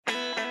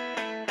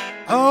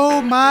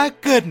Oh my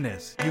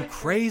goodness, you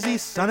crazy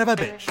son of a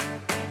bitch.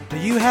 Do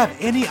you have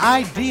any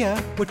idea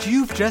what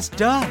you've just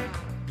done?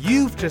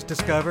 You've just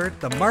discovered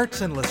the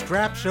Martz and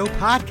Lestrap Show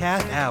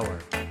Podcast Hour.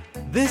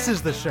 This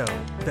is the show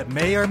that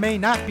may or may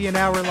not be an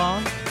hour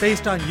long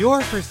based on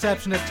your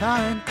perception of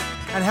time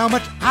and how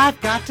much I've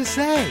got to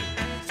say.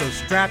 So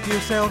strap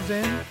yourselves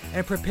in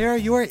and prepare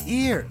your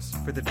ears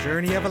for the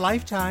journey of a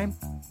lifetime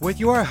with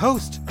your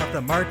host of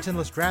the Martz and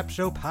Lestrap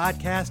Show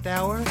Podcast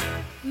Hour,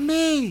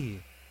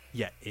 me,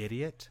 you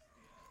idiot.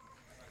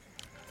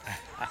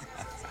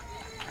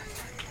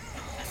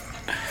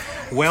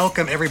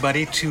 Welcome,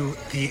 everybody, to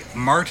the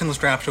Martz and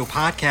Lestrap Show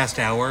Podcast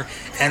Hour,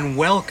 and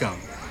welcome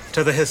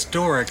to the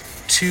historic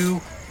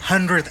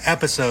 200th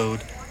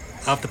episode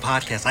of the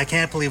podcast. I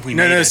can't believe we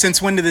made it. No,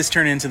 since when did this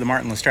turn into the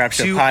Martz and Lestrap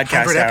Show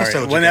Podcast 200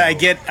 episodes Hour? ago.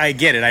 I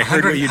get it. I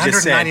heard what you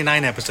just said.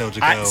 199 episodes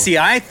ago.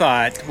 I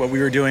thought what we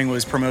were doing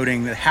was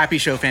promoting the Happy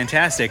Show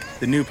Fantastic,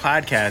 the new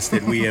podcast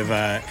that we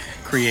have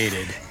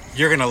created.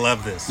 You're going to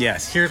love this.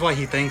 Yes. Here's why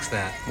he thinks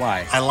that.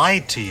 Why? I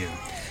lied to you.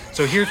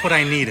 So here's what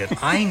I needed.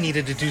 I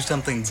needed to do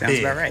something Sounds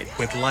big about right.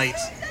 with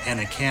lights and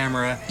a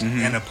camera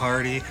and a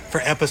party for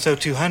episode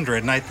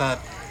 200. And I thought,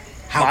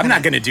 I'm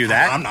not going to do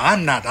that.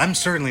 I'm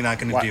certainly not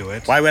going to do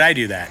it. Why would I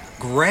do that?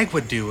 Greg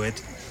would do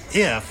it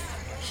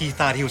if he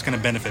thought he was going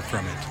to benefit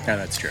from it. No,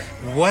 that's true.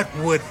 What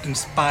would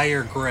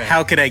inspire Greg?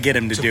 How could I get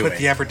him to do put it?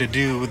 the effort to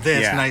do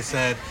this? Yeah. And I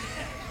said,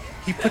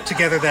 he put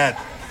together that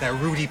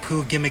Rudy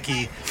Poo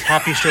gimmicky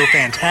Happy Show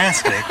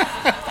Fantastic.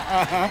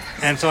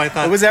 And so I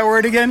thought, What was that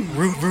word again?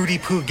 Rudy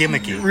Poo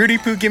gimmicky. Rudy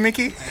Poo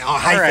gimmicky?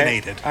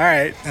 Hyphenated. All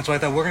right. And so I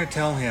thought, we're going to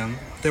tell him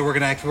that we're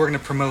going to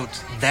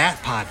promote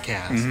that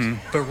podcast.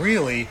 But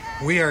really,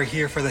 we are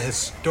here for the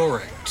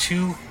historic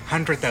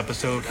 200th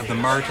episode of the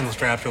Martz and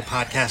Lestrap Show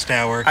Podcast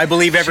Hour. I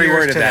believe every Cheers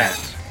word of to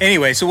that.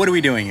 Anyway, so what are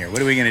we doing here?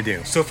 What are we going to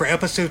do? So for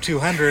episode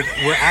 200,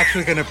 we're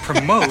actually going to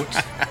promote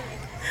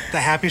the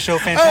Happy Show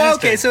Fantastic. Oh,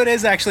 okay, so it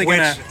is actually going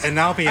to... And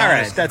I'll be All right,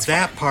 honest, that's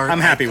that fine. part I'm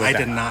happy with I that.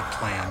 did not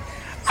plan.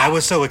 I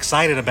was so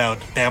excited about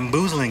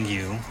bamboozling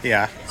you.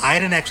 Yeah. I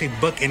didn't actually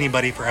book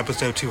anybody for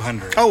episode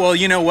 200. Oh, well,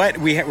 you know what?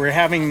 We're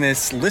having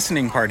this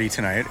listening party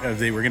tonight.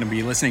 We're going to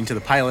be listening to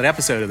the pilot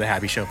episode of the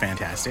Happy Show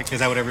Fantastic. Is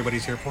that what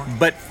everybody's here for?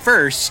 But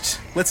first,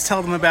 let's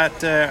tell them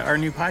about our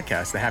new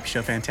podcast, the Happy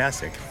Show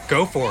Fantastic.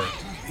 Go for it.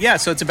 Yeah,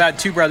 so it's about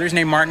two brothers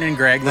named Martin and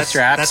Greg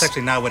Lestraps. That's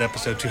actually not what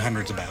episode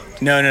 200 is about.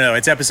 No.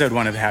 It's episode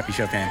 1 of the Happy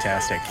Show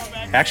Fantastic.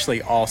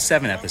 Actually, all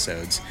 7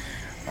 episodes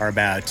are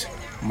about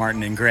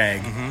Martin and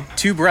Greg,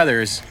 two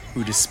brothers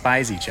who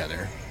despise each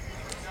other.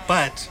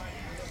 But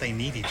they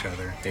need each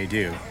other. They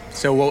do.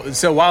 So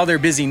while they're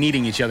busy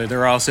needing each other,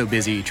 they're also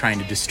busy trying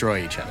to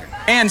destroy each other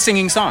and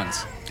singing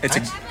songs.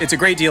 It's a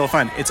great deal of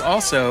fun. It's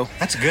also...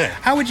 That's good.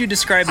 How would you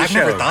describe the show?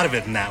 I've never thought of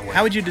it in that way.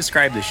 How would you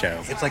describe the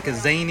show? It's like a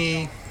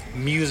zany,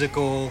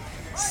 musical,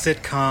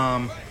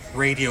 sitcom,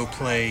 radio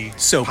play,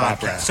 Soap podcast.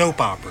 opera. Soap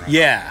opera.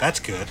 Yeah. That's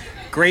good.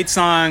 Great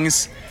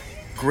songs,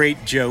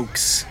 great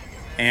jokes,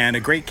 and a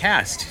great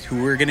cast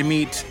who we're going to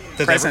meet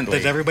presently.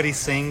 Does everybody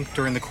sing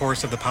during the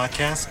course of the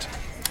podcast?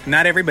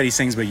 Not everybody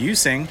sings, but you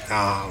sing.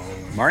 Oh.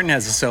 Martin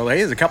has a solo. He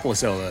has a couple of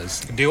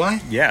solos. Do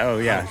I? Yeah. Oh,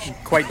 yeah.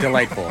 Quite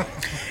delightful.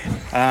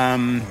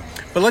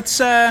 But let's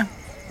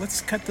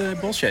cut the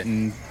bullshit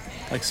and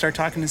start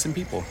talking to some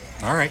people.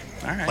 All right.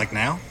 Like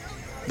now?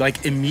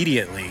 Like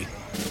immediately.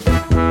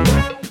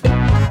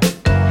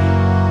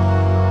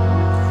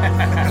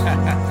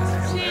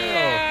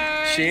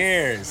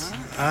 Cheers.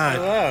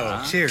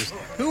 Hello. Cheers.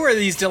 Who are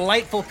these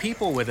delightful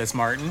people with us,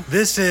 Martin?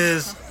 This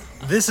is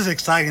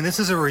exciting. This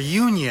is a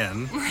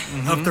reunion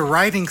of the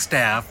writing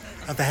staff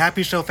of the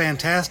Happy Show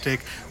Fantastic.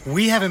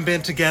 We haven't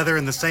been together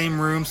in the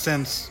same room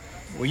since...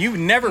 Well, you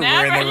never were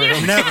in the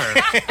room. Never.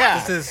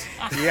 Yeah. This is...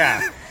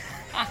 Yeah.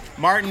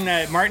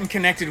 Martin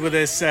connected with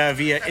us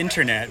via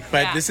internet,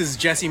 but This is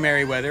Jesse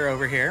Merriweather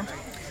over here,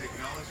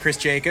 Chris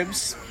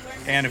Jacobs,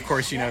 and of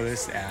course you know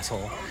this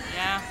asshole.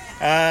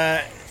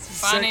 Yeah.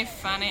 Funny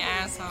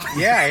asshole.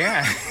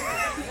 Yeah.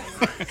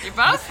 You're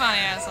both funny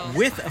assholes.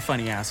 With a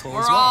funny asshole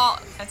We're as well.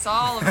 It's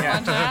all a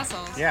bunch of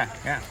assholes.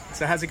 Yeah.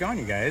 So how's it going,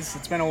 you guys?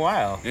 It's been a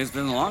while. It's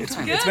been a long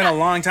time. It's been a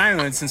long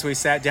time since we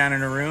sat down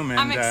in a room. And,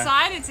 I'm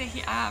excited to hear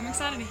it. I'm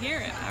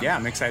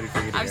excited for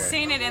you to hear it. I've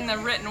seen it in the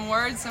written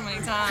word so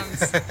many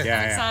times. I'm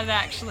excited to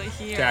actually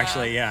hear.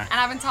 And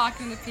I've been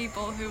talking to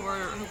people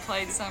who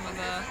played some of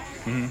the.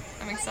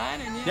 I'm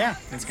excited. Yeah,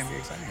 it's gonna be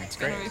exciting. It's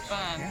great. Gonna be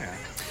fun. Yeah.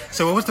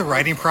 So what was the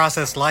writing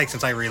process like,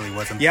 since I really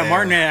wasn't there? Yeah,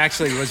 Martin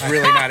actually was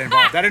really not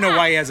involved. I don't know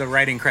why he has a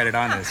writing credit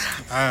on this,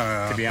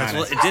 to be honest.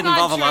 Well, it did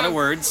involve a lot of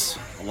words.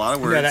 Well,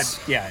 That's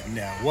not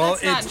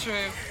true.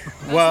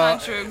 That's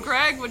not true.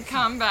 Greg would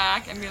come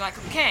back and be like,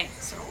 okay,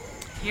 so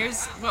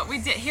here's what we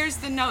did. Here's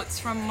the notes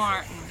from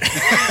Martin.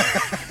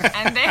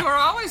 And they were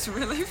always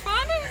really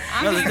funny.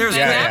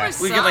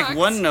 We get like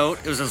one note.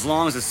 It was as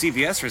long as a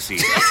CVS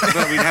receipt.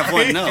 But we'd have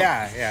one note.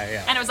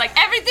 Yeah. And it was like,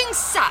 everything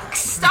sucks.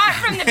 Start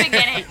from the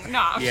beginning.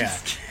 No.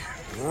 Just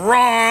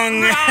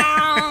Wrong.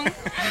 wrong.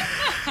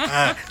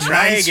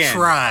 Try nice again.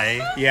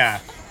 Try. Yeah.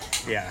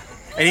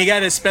 And he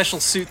got a special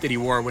suit that he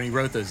wore when he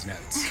wrote those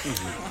notes.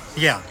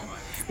 Yeah.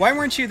 Why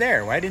weren't you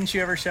there? Why didn't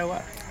you ever show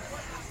up?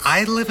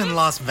 I live in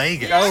Las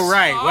Vegas. Oh,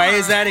 right. Why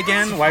is that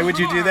again? Why would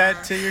you do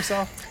that to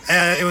yourself?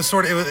 It was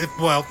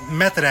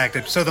method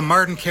acted. So the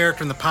Martin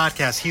character in the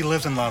podcast, he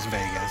lives in Las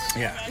Vegas.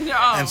 Yeah. No.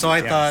 And so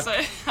I thought So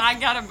I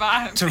gotta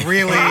buy him. to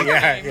really,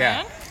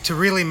 Yeah. to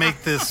really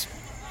make this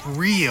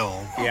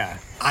real, Yeah.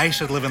 I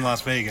should live in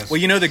Las Vegas. Well,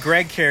 you know, the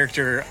Greg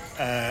character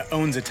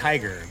owns a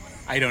tiger.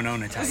 I don't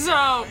own a tiger.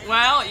 So,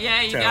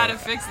 you gotta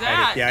fix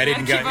that. I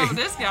didn't keep go. up with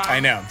this guy. I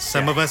know.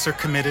 Some of us are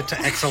committed to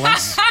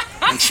excellence.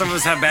 And some of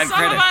us have bad Some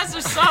credit. of us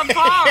are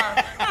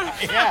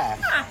subpar.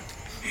 Yeah.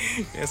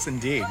 Yes,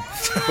 indeed.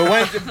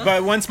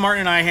 But once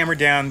Martin and I hammered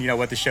down,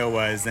 what the show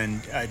was,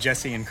 then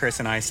Jesse and Chris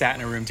and I sat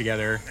in a room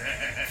together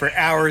for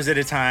hours at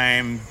a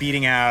time,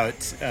 beating out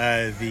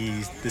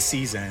the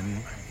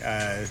season.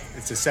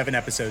 It's a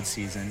 7-episode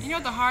season. You know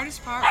what the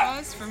hardest part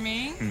was for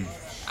me?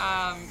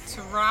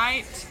 To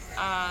write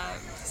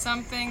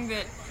something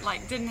that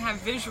didn't have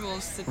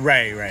visuals to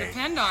Right.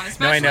 depend on. No,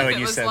 Especially I know if what it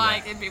you was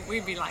said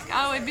we'd be like,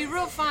 oh, it'd be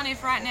real funny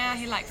if right now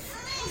he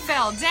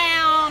fell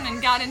down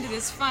and got into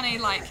this funny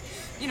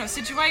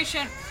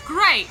situation.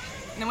 Great.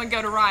 And then we'd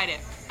go to write it.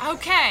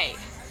 Okay.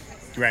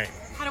 Right.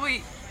 How do we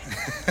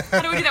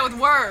do that with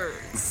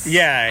words?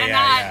 Yeah, and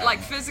not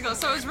physical.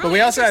 So it was really. But we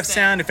also have interesting.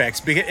 sound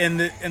effects.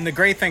 And the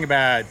great thing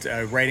about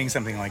writing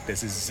something like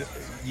this is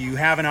you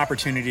have an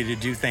opportunity to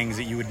do things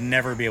that you would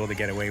never be able to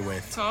get away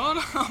with.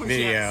 Total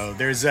Video.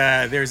 Yes.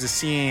 There's a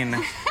scene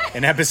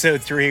in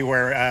episode 3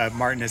 where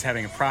Martin is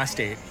having a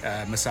prostate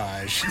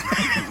massage.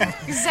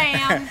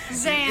 Zam.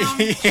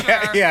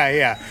 Sure.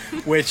 Yeah.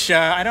 Which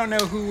I don't know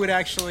who would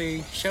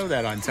actually show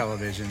that on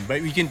television,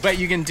 but you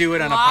can do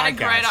it on a podcast. A lot of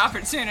great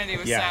opportunity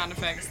with sound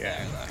effects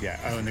there. Though. Yeah.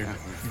 Oh, and they're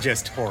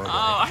just horrible.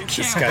 Oh, I can't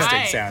disgusting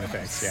wait. sound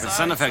effects. Yeah. The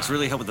sound effects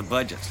really help with the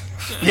budget.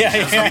 Yeah.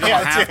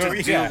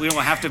 We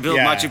don't have to build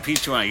Yeah. Machu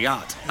Picchu on a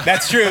yacht.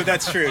 That's true.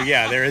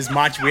 Yeah, there is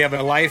we have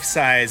a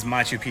life-size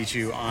Machu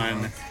Picchu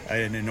on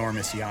an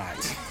enormous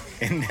yacht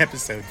in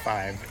episode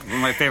 5. One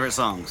of my favorite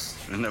songs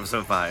in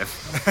episode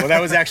 5. Well,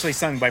 that was actually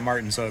sung by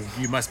Martin, so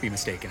you must be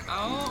mistaken.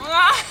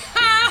 Oh.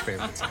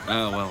 Favorite song.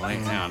 Oh, well, lay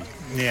it down.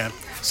 Yeah.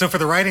 So for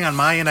the writing on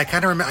my end, I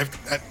kind of remember.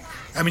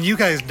 I mean, you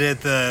guys did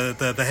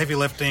the heavy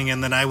lifting,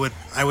 and then I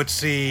would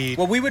see.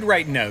 Well, we would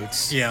write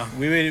notes. Yeah.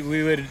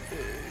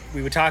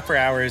 We would talk for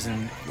hours,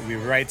 and we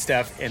would write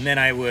stuff, and then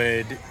I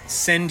would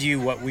send you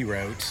what we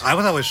wrote. I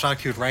was always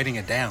shocked you were writing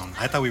it down.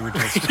 I thought we were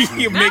just.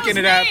 You're making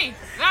it up.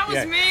 That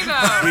was me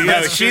though.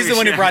 No, she's the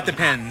one who brought the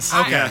pens.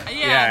 Okay.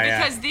 Yeah,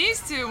 because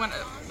these two,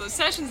 the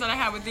sessions that I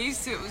had with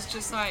these two, it was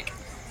just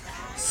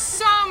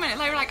so many.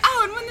 They were like,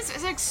 oh, and when this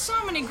is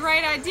so many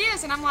great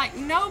ideas, and I'm like,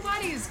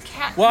 nobody's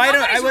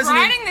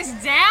writing this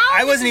down.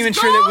 I wasn't even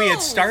sure that we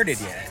had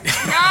started yet.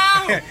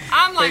 No,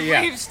 I'm like,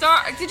 yeah. we've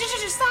started. Did you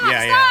just stop?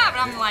 Yeah. Stop.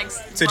 And I'm like,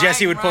 So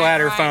Jessie would pull out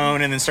her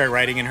phone and then start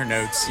writing in her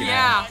notes,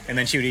 Yeah. and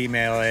then she would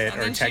email it And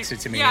or then text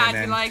it to me. Yeah, and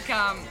I'd then, be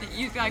like,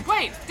 you'd be like,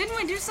 wait, didn't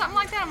we do something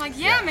like that? I'm like,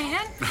 yeah.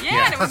 man,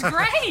 and it was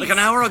great. Like an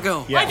hour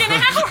ago. Yeah. Like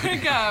an hour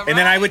ago. And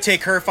then I would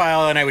take her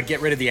file and I would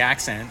get rid of the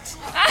accent,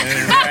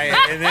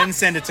 and then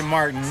send it to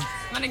Martin.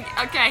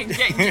 Okay,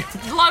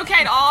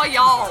 locate all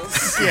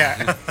y'alls.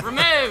 Yeah.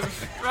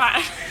 Remove.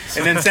 Right.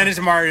 And then send it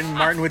to Martin.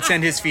 Martin would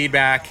send his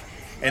feedback,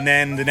 and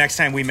then the next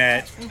time we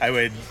met, I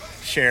would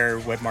share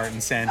what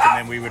Martin sent, and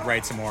then we would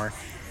write some more.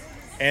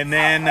 And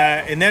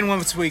then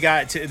once we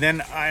got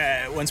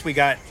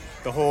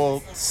the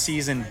whole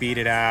season beat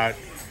it out,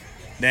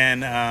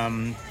 then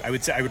I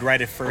would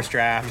write a first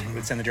draft,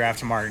 would send the draft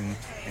to Martin,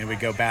 and we'd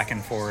go back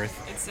and forth.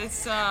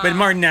 It's But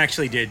Martin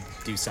actually did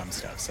do some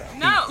stuff, so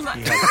no,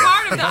 he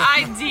part of the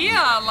idea,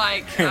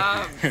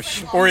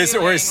 or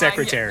his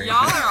secretary.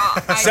 Y'all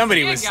are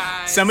somebody idea was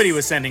guys. somebody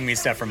was sending me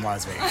stuff from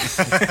Las Vegas.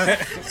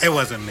 It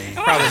wasn't me.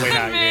 Probably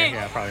not me. you.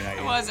 Yeah, probably not It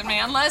you. wasn't me,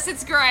 unless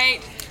it's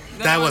great.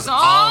 then That it was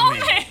all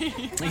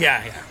me.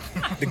 Yeah.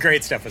 The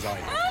great stuff was all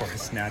you, of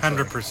course.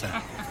 Naturally.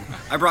 100%.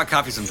 I brought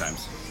coffee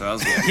sometimes, so that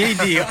was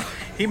good.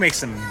 He makes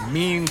some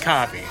mean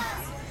coffee.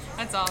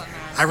 That's all that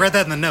matters. I read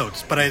that in the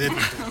notes, but I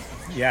didn't.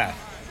 Yeah.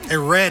 It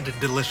read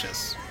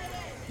delicious.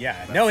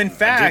 Yeah. No, in I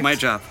fact. did my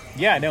job.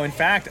 Yeah. No, in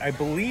fact, I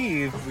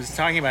believe was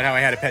talking about how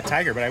I had a pet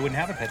tiger, but I wouldn't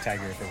have a pet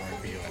tiger if it weren't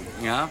for you.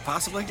 Yeah,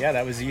 possibly. Yeah,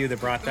 that was you that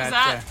brought Was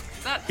that.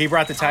 that He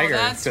brought the tiger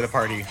that's- to the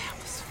party.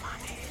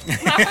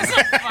 That was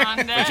a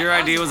fun day. But your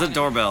idea was a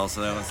doorbell,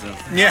 so that was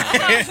Yeah.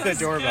 The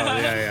doorbell.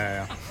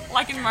 Yeah.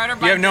 Like in Murder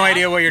by You have no Death.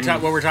 idea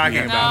what what we're talking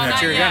No, about.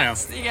 not You're yet.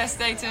 gonna. You gotta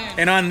stay tuned.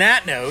 And on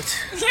that note,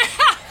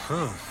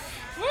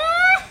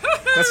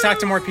 let's talk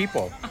to more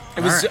people.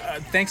 It was.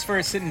 Thanks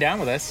for sitting down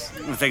with us.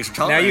 Well, thanks for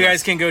Now telling me. you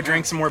guys can go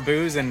drink some more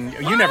booze, and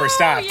you never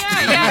stopped.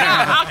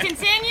 Yeah. I'll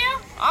continue.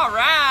 All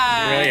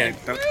right. Brilliant.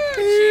 Woo,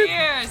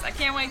 cheers. I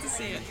can't wait to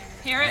see it.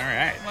 Hear it? All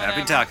right.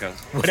 Happy tacos.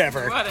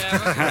 Whatever.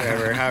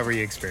 Whatever. However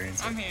you experience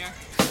it. I'm here.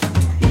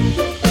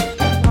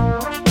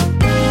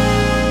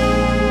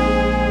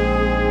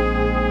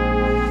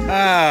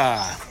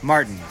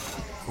 Martin.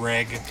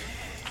 Greg.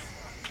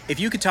 If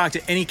you could talk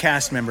to any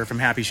cast member from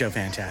Happy Show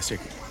Fantastic,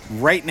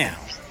 right now,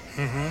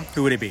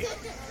 who would it be?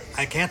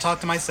 I can't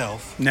talk to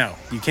myself. No,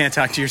 you can't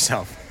talk to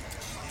yourself.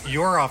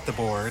 You're off the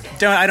board.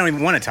 I don't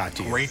even want to talk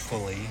to you.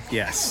 Gratefully.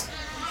 Yes.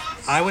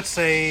 I would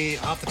say,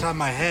 off the top of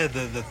my head,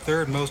 the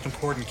third most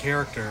important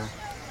character,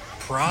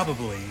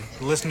 probably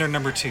listener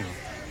number 2.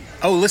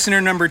 Oh, listener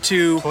number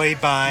 2.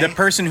 Played by... the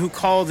person who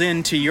called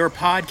into your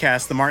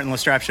podcast, the Martin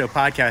Lestrap Show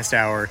Podcast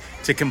Hour,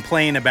 to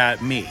complain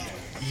about me.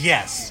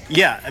 Yes.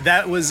 Yeah,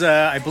 that was,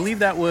 I believe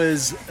that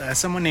was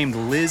someone named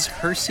Liz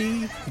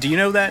Hersey. Do you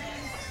know that person?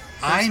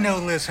 I know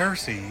Liz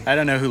Hersey. I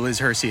don't know who Liz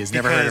Hersey is.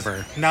 Never heard of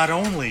her. Not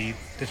only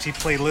did she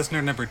play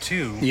listener number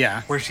 2,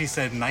 yeah, where she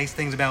said nice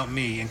things about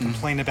me and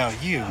complained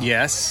about you.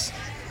 Yes.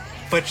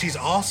 But she's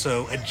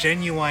also a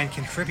genuine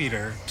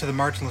contributor to the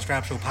Martin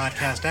Lestrap Show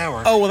Podcast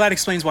Hour. Oh, well, that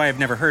explains why I've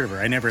never heard of her.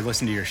 I never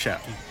listened to your show.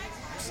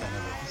 Son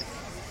of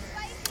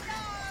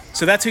a...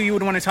 So that's who you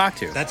would want to talk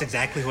to? That's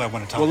exactly who I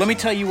want to talk to. Well, let me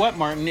tell you what,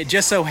 Martin. It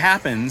just so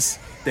happens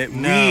that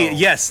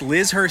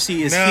Liz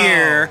Hersey is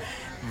here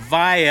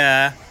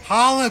via...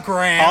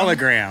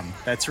 Hologram.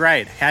 That's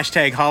right.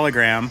 Hashtag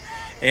hologram.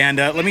 And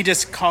let me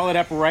just call it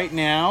up right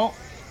now.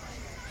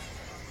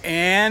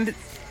 And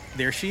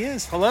there she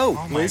is.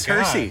 Hello, Liz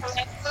Hersey.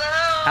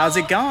 Hello. How's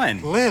it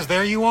going? Liz,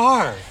 there you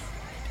are.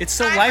 It's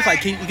so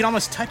lifelike. You can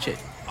almost touch it.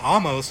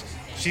 Almost.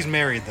 She's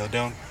married, though.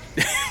 Don't.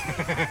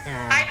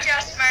 I'm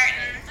just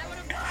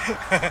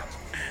Martin.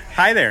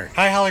 Hi there.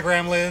 Hi,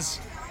 hologram Liz.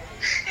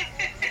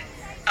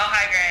 Oh,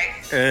 hi,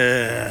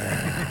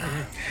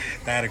 Greg.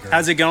 That a girl.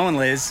 How's it going,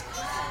 Liz?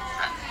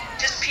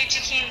 Just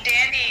peachy keen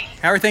dandy.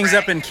 How are things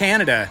Greg. up in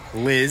Canada,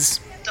 Liz?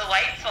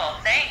 Delightful.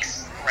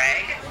 Thanks,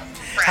 Greg.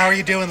 How are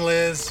you doing,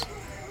 Liz?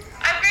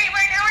 I'm great,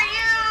 Martin. How are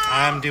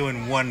you? I'm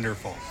doing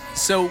wonderful.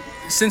 So,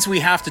 since we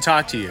have to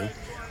talk to you,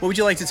 what would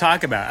you like to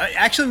talk about?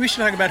 Actually, we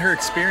should talk about her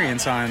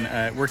experience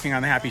on working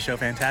on the Happy Show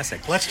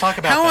Fantastic. Let's talk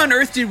about How that. on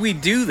earth did we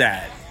do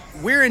that?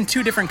 We're in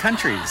 2 different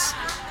countries.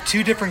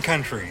 2 different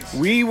countries.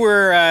 We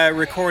were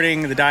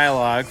recording the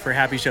dialogue for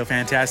Happy Show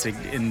Fantastic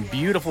in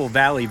beautiful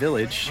Valley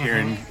Village here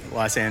in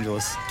Los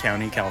Angeles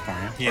County,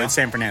 California. Yeah. Or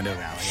San Fernando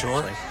Valley,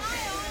 Sure.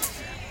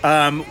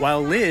 actually.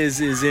 While Liz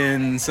is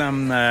in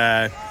some,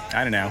 I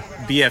don't know,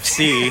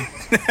 BFC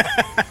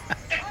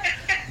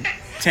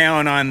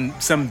town on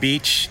some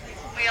beach.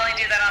 We only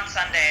do that on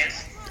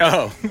Sundays.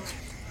 Oh.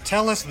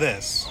 Tell us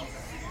this.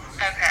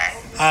 Okay.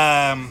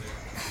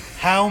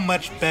 How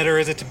much better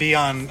is it to be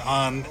on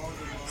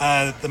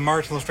the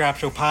Martin Lestrap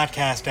Show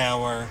Podcast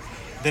Hour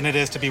than it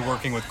is to be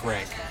working with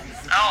Greg?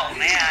 Oh,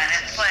 man.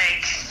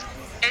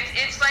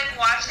 It's like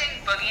watching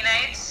Boogie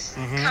Nights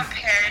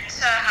compared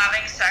to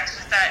having sex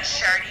with that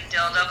shardy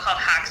dildo called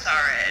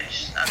Hacksaw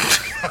Ridge.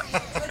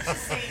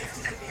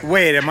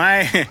 Wait, am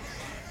I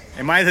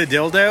the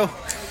dildo?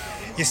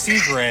 You see,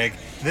 Greg,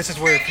 this is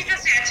where... You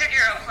just answered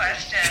your own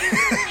question.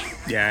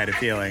 Yeah, I had a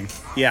feeling.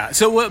 Yeah.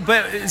 So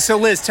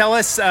Liz, tell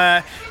us,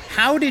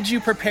 how did you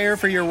prepare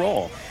for your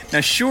role?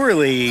 Now,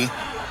 surely,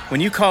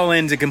 when you call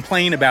in to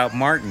complain about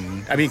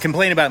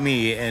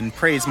me and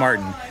praise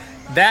Martin,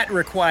 that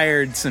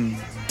required some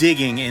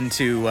digging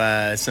into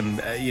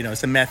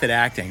some method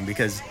acting,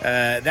 because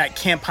that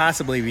can't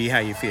possibly be how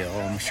you feel.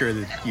 I'm sure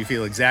that you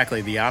feel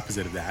exactly the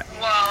opposite of that.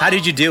 Well, how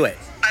did you do it?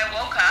 I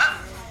woke up,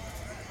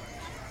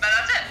 but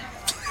that's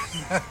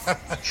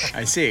it.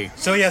 I see.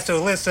 So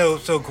Liz,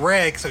 so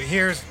Greg, so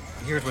here's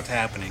what's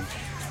happening.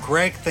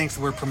 Greg thinks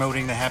we're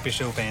promoting the Happy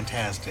Show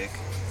Fantastic.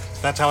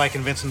 That's how I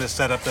convinced him to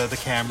set up the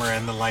camera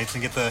and the lights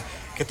and get the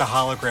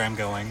hologram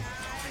going.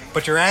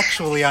 But you're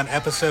actually on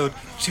episode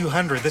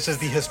 200. This is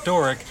the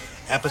historic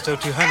episode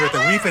 200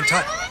 that we've been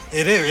talking.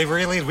 It is. It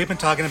really is. We've been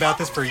talking about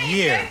this for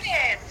years.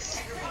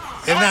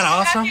 Isn't that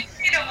awesome?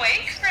 I'm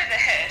awake for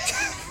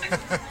this.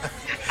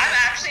 I'm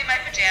actually in my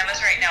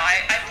pajamas right now.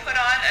 I put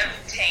on a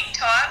tank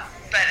top,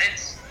 but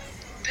it's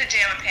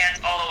pajama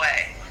pants all the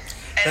way.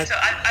 And so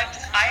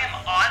I am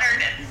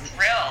honored and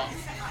thrilled.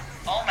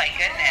 Oh my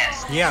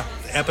goodness. Yeah,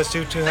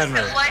 episode 200.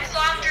 The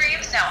lifelong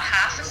dreams now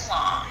half as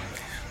long.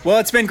 Well,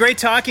 it's been great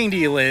talking to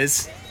you,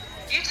 Liz.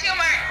 You too,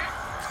 Martin.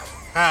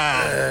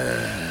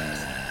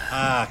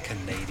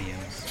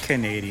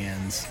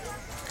 Canadians.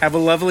 Have a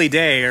lovely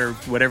day, or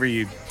whatever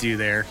you do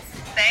there.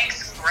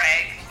 Thanks,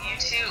 Greg. You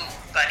too,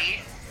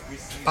 buddy.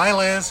 Bye,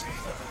 Liz.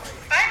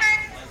 Bye,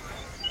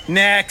 Martin.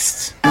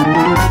 Next.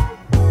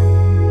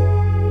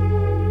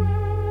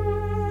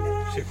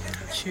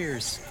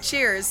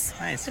 Cheers.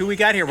 Nice. Who we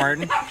got here,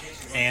 Martin?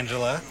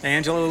 Angela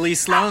Lee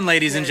Sloan,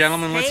 ladies and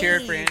gentlemen. Let's hear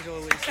it for Angela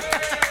Lee Sloan.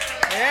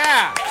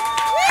 Yeah.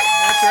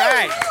 That's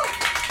right.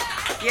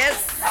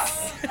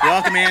 Yes.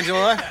 Welcome,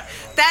 Angela.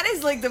 That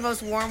is like the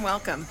most warm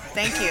welcome.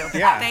 Thank you.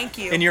 Yeah. Thank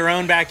you. In your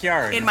own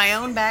backyard. In my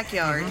own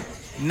backyard.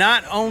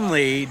 Not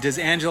only does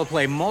Angela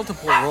play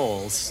multiple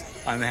roles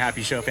on the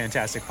Happy Show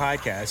Fantastic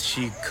podcast,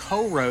 she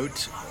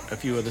co-wrote a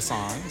few of the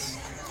songs.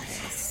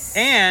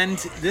 And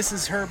this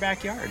is her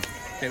backyard.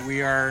 that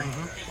we are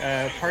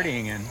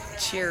partying in.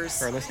 Cheers.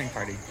 For our listening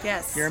party.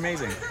 Yes. You're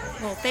amazing.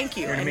 Well, thank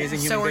you. You're an amazing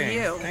and human so being.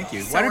 are you. Thank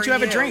you. So Why don't you are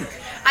have a drink?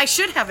 I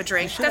should have a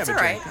drink. That's all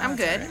right. I'm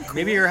good. Right.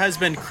 Maybe your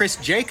husband, Chris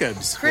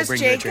Jacobs, Chris will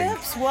bring you a drink.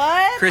 Jacobs?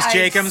 What? Chris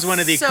Jacobs, one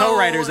of the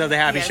co-writers of the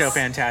Happy Show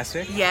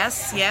Fantastic.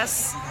 Yes.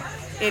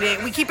 It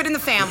is. We keep it in the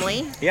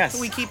family. Yes.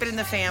 We keep it in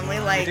the family,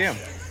 We do.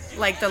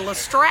 like the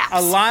Lestraps.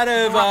 A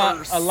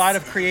lot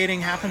of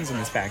creating happens in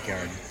this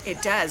backyard.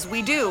 It does.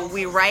 We do.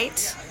 We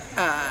write.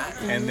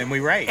 And then we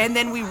write. And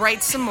then we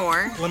write some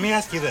more. Let me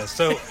ask you this.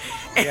 So,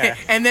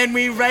 And then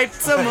we write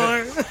some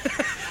more.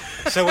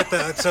 so with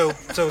the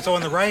so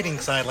on the writing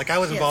side, like I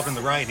was involved in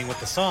the writing with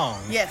the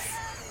song. Yes.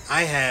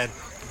 I had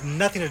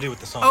nothing to do with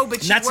the song. Oh, but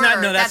that's were.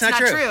 not That's not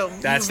true.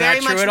 That's you very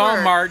not true much at all,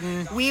 were.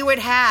 Martin. We would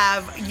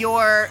have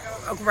your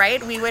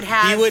We would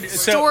have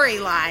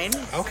storyline.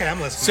 Okay, I'm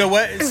listening. So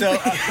what?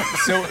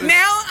 So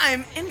Now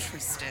I'm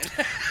interested.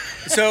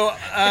 So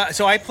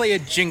I play a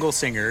jingle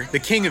singer, the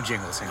king of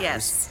jingle singers.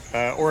 Yes.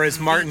 Or as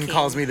Martin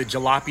calls me, the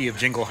jalopy of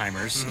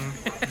jingleheimers.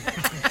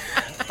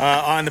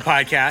 On the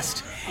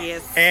podcast.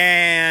 Yes.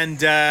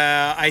 And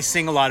I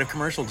sing a lot of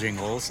commercial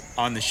jingles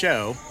on the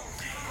show.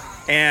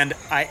 And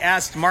I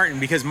asked Martin,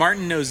 because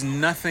Martin knows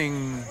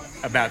nothing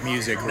about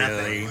music,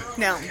 really.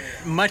 No.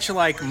 Much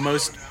like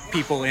most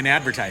people in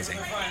advertising.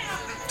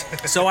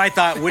 So I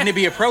thought, wouldn't it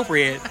be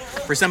appropriate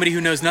for somebody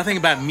who knows nothing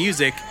about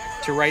music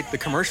to write the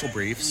commercial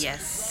briefs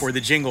for the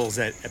jingles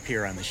that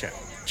appear on the show,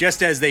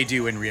 just as they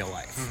do in real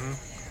life.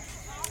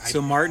 Mm-hmm. So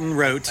Martin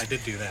wrote... I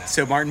did do that.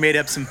 So Martin made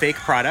up some fake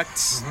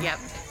products. Yep.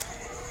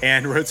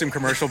 And wrote some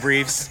commercial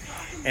briefs.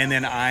 And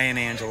then I and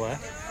Angela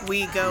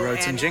we go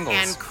wrote some jingles.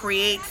 And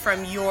create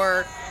from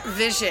your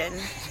vision.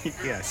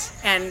 Yes.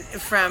 And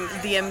from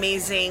the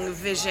amazing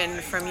vision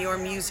from your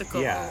musical.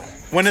 Yeah.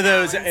 One of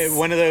those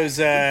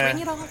bring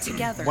it all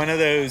together. One of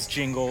those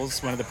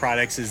jingles, one of the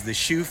products is the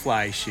shoe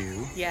fly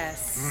shoe.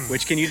 Yes.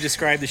 Which, can you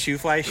describe the shoe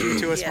fly shoe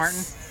to us, Martin?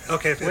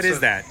 Okay. What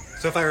is that?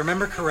 So if I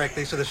remember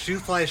correctly, so the shoe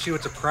fly shoe,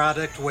 it's a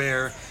product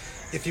where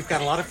if you've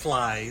got a lot of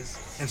flies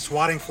and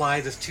swatting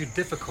flies is too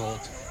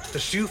difficult, the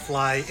shoe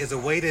fly is a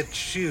weighted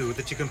shoe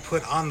that you can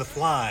put on the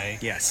fly.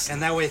 Yes.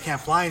 And that way it can't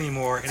fly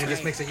anymore, and it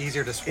just makes it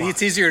easier to swat.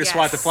 It's easier to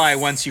swat the fly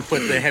once you put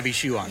the heavy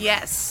shoe on.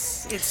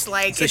 It's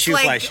like It's a shoe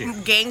fly shoe.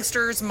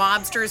 gangsters,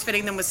 mobsters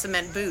fitting them with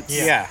cement boots.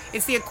 Yeah.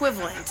 It's the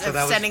equivalent of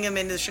sending them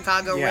into the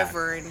Chicago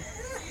River and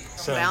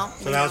So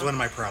that was one of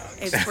my products.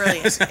 It's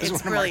brilliant.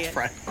 It's brilliant.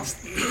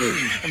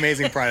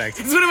 Amazing product.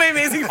 It's one of my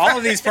amazing All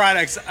of these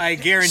products, I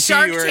guarantee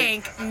Shark you are...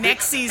 Tank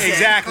next season.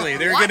 Exactly.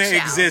 They're going to Watch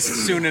out. exist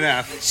soon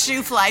enough.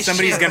 Shoe fly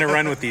Somebody's shoe. going to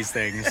run with these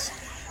things.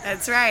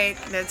 That's right.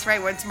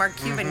 Once Mark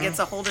Cuban gets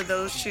a hold of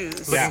those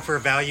shoes. Looking for a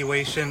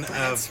valuation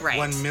of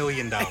 $1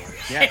 million.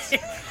 Yes.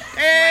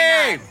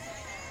 Hey!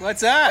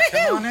 What's up?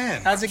 Come on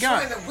in. How's it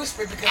going?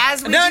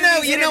 As we No, do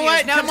no, these you know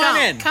what? interviews- Come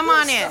on in. Come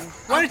on in.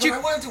 Why don't you... I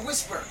wanted to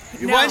whisper.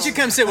 Why don't you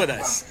come sit with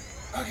us?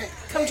 Okay.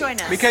 Come join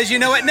us. Because you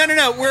know what?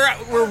 No.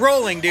 We're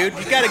rolling, dude.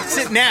 You got to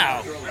sit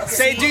now.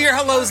 Do your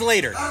hellos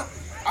later.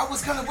 I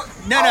was gonna.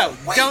 No.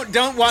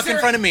 Don't walk in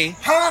front of me.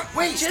 Huh?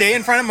 Wait. Stay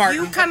in front of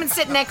Martin. You come and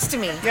sit next to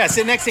me. Yeah,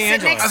 sit next to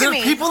Angela. next Are there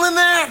me. people in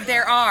there?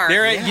 There are.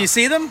 You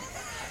see them?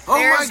 Oh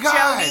There's my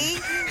God.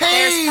 Jody.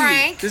 Hey.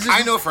 There's Frank.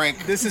 I know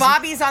Frank. This is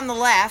Bobby's on the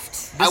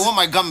left. I want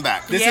my gum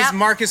back. This Yep. is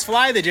Marcus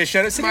Fly that just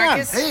showed us. Sit down.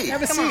 Marcus, Hey.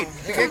 Have a come seat.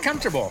 on. Get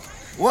comfortable.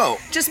 Whoa.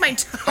 Just my.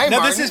 Hey, No,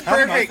 Martin. this is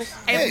perfect.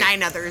 I have Hey.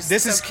 9 others.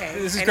 This It's is okay.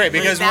 this is I great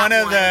didn't because leave one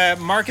that of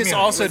the Marcus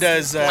also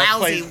does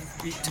lousy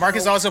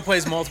Marcus also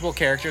plays multiple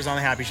characters on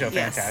the Happy Show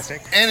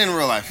Fantastic. And in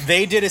real life.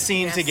 They did a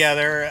scene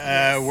together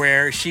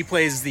where she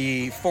plays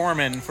the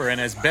foreman for an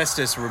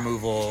asbestos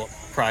removal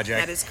project.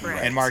 That is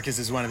correct. And Marcus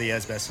is one of the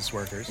asbestos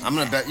workers. I'm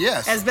gonna bet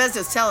yes.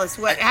 Asbestos. Tell us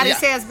what. How do you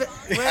say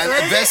asbestos?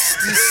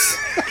 Asbestos.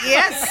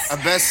 Yes.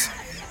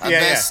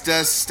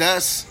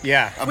 Asbestos.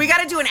 Yeah. We got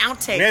to do an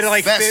outtake. We had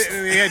like Best.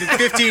 we had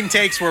 15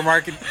 takes where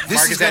Marcus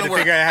had gonna to work.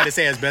 figure out how to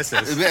say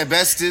asbestos.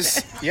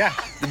 Asbestos. Yeah.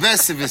 The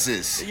best of us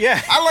is. Yeah.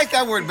 I like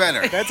that word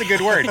better. That's a good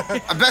word.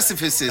 A best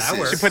of us is. That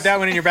works. You put that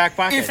one in your back It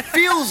pocket.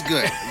 feels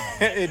good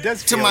It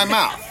does to feel my good.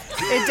 mouth.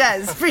 It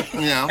does.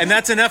 You know. And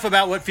that's enough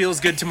about what feels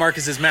good to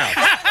Marcus's mouth.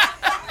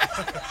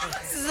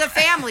 This is a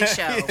family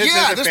show. This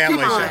Yeah, is a there's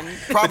family people show.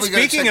 probably But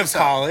gonna speaking check of this out.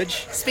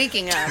 college,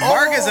 Speaking of.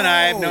 Marcus and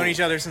I have known each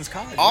other since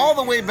college. All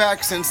the way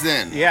back since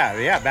then.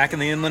 Yeah, back in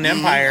the Inland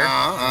Empire.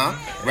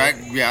 Right.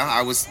 Yeah,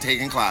 I was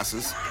taking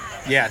classes.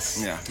 Yes.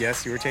 Yeah.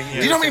 Yes, you were taking. Do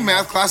you know how many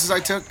math classes I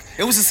took?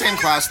 It was the same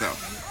class though.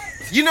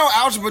 You know,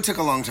 algebra took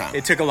a long time.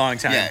 It took a long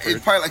time. Yeah, for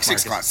it's probably like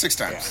six Marcus.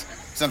 times,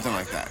 something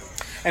like that.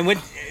 And when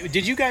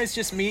did you guys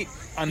just meet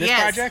on this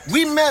Yes. project?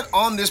 We met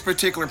on this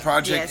particular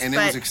project, Yes, and it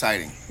but- was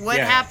exciting. What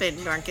Yeah.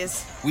 happened,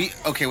 Marcus?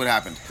 What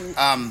happened?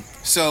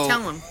 So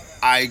Tell him.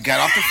 I got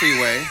off the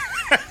freeway,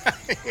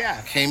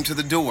 Yeah. came to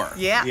the door.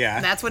 Yeah. Yeah.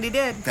 That's what he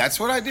did. That's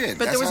what I did.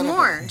 But That's there was how it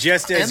more. happened.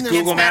 Just as And then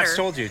Google It's Maps better.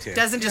 told you to.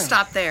 Doesn't just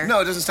stop there.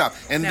 No, it doesn't stop.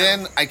 And No.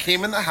 then I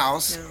came in the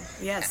house, No.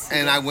 Yes.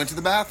 and I went to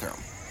the bathroom.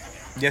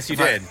 Yes, you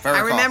If I- did. if I I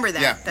recall. remember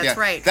that. Yeah, That's yeah.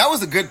 right. That was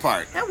the good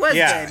part. That was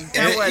Yeah. good. And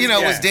That was it, you know,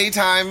 good. it was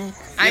daytime.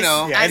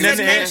 I said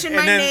mention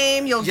my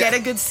name, you'll get a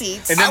good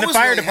seat. And then the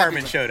fire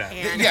department showed up.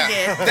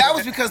 That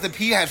was because the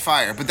P had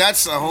fire, but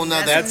that's a whole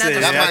nother. That's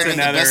that might have been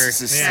the another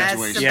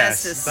situation.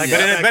 Yes,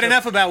 but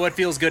enough about what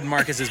feels good in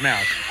Marcus's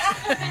mouth.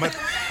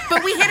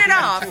 But we hit it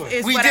off,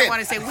 is what I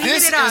want to say. We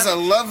hit it off. This is a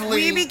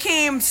lovely... We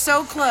became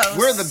so close.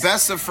 We're the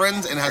best of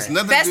friends and has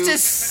nothing to do...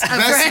 Bestest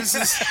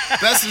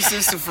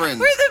of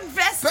friends. We're the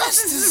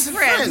bestest of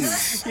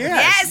friends.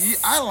 Yes.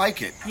 I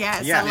like it.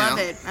 Yes, I love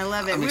it. I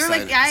love it. We were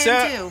like, I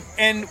am too.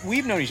 And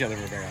we've known each other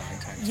for a very long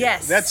time.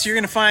 Yes. You're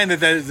going to find that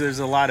there's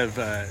a lot of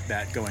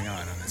that going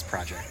on this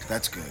project.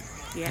 That's good.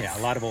 Yes. Yeah,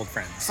 a lot of old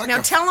friends. Like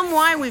now tell them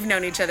why we've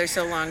known each other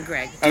so long,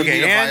 Greg. Do you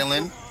need a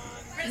violin?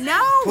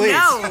 No, please.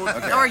 No.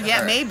 Okay. Or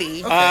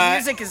maybe. Okay.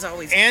 Music is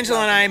always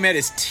Angela and I met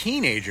as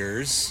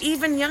teenagers.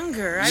 Even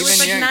younger. I was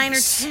like 9 or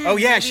 10. Oh,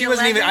 yeah, she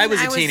wasn't even... I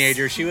was a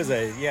teenager. She was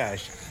a... Yeah.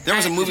 There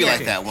was a movie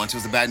like that once. It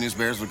was the Bad News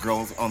Bears with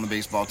girls on the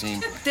baseball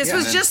team. This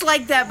was just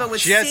like that, but with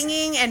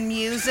singing and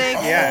music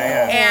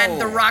and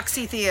the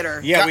Roxy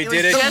Theater. Yeah, we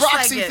did it. The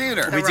Roxy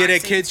Theater. We did a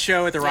kids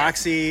show at the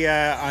Roxy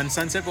on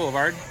Sunset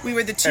Boulevard. We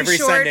were the too short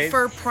Sunday.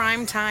 For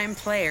primetime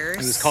players. It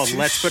was called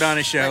Let's Put On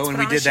a Show, and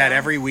we did that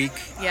every week.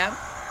 Yep.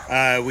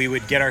 We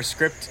would get our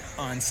script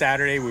on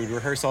Saturday. We would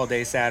rehearse all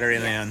day Saturday,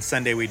 and then on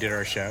Sunday we did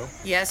our show.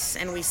 Yes,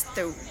 and we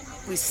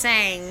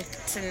sang.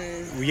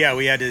 We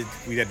had to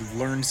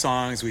learn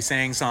songs. We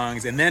sang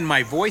songs, and then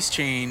my voice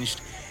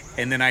changed,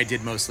 and then I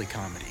did mostly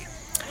comedy.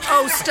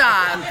 Oh,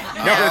 stop!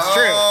 No, it's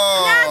true.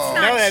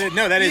 That's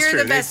not. That is true.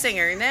 You're the best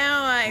singer.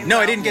 No,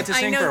 I didn't get to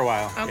sing for a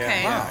while.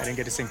 Okay. Yeah, I didn't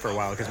get to sing for a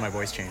while because my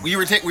voice changed.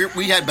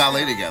 We had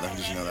ballet together.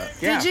 Did you know that?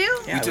 Yeah. Did you?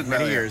 Yeah, we took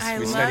many years.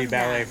 We studied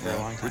ballet for a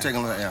long time. We're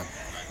taking that. Yeah.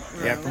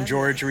 Yeah, from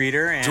George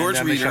Reeder and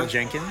Michelle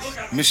Jenkins.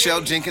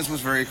 Michelle Jenkins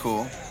was very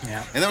cool.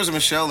 Yeah. And there was a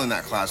Michelle in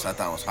that class I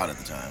thought was hot at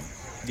the time.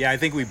 Yeah, I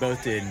think we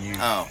both did. And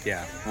yeah.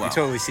 Well, you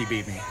totally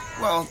CB'd me.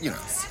 Well,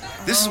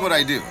 this is what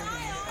I do.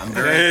 I'm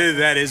very...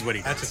 That is what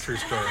he does. That's a true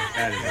story.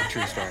 That is a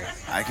true story.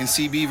 I can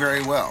CB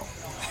very well.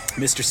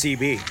 Mr.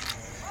 CB.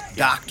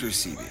 Dr.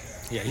 CB.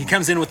 Yeah, he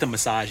comes in with the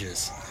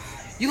massages.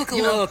 You look a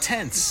little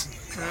tense.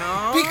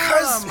 Oh,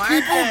 because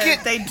people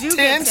get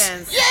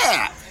tense.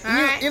 Yeah.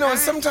 Right,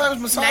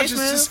 sometimes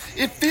massages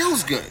it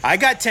feels good. I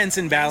got tense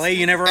in ballet.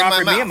 You never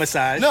offered me a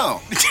massage. No.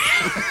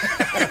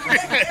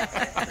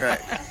 Right.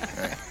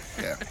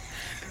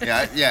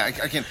 Yeah,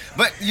 I can.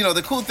 But,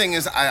 the cool thing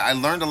is I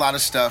learned a lot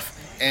of stuff,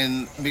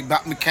 and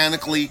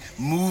mechanically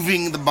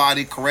moving the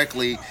body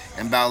correctly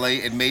in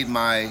ballet, it made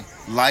my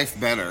life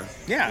better.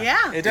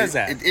 Yeah. It does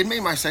that. It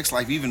made my sex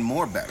life even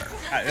more better.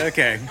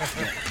 Okay.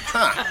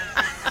 Huh.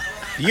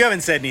 You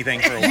haven't said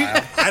anything for a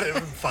while.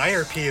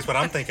 Fire pea is what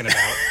I'm thinking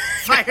about.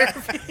 Fire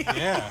pea.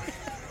 Yeah.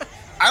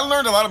 I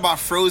learned a lot about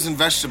frozen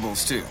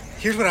vegetables, too.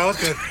 Here's what I was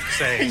going to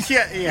say.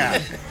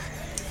 Yeah.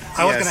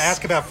 I was going to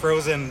ask about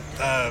frozen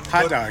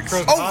hot dogs.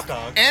 Frozen hot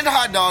dogs. And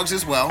hot dogs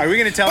as well. Are we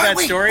going to tell that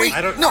story?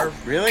 Wait, no.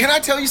 Really? Can I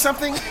tell you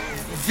something?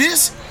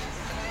 This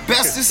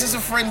bestest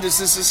of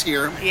friends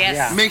here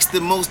makes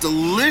the most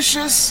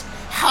delicious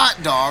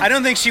hot dog. I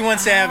don't think she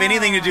wants to have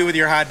anything to do with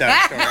your hot dog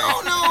story. No.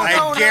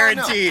 I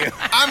guarantee you.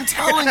 I'm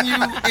telling you,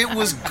 it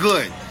was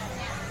good.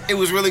 It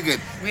was really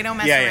good. We don't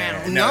mess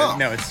around.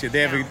 No, it's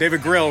they have a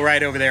grill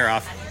right over there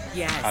off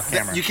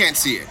camera. You can't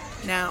see it.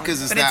 No,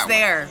 because it's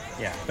there.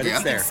 Yeah, but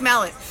it's there. You can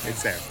smell it.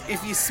 It's there.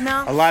 If you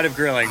smell a lot of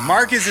grilling.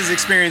 Marcus's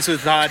experience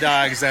with hot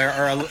dogs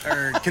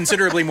are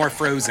considerably more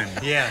frozen.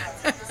 Yeah.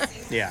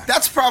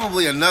 That's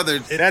probably another.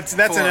 That's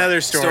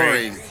another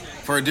story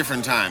for a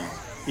different time.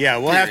 Yeah,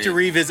 we'll have to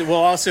revisit. We'll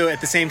also, at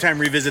the same time,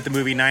 revisit the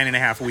movie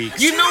 9.5 Weeks.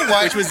 You know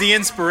what? Which was the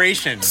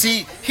inspiration.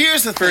 See,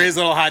 here's the thing. For his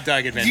little hot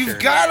dog adventure. You've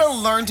got to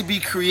learn to be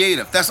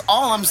creative. That's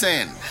all I'm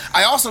saying.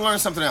 I also learned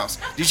something else.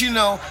 Did you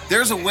know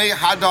there's a way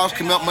hot dogs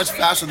can melt much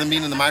faster than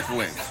being in the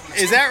microwave?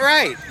 Is that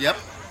right? Yep.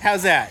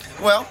 How's that?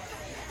 Well,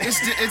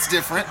 it's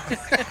different.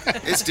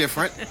 It's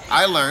different.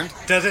 I learned.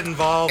 Does it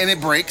involve... And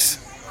it breaks.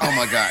 Oh,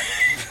 my God.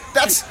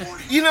 That's...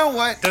 You know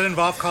what? Does it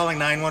involve calling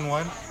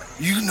 911?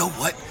 You know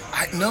what?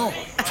 No.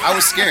 I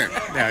was scared.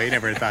 No, you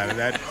never thought of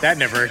that. That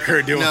never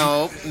occurred to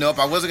him. Nope.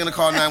 I wasn't going to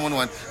call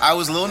 911. I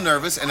was a little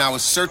nervous, and I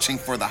was searching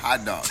for the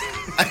hot dog.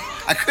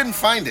 I couldn't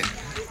find it.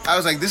 I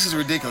was like, this is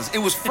ridiculous. It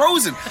was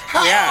frozen.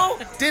 How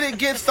did it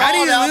get thawed out?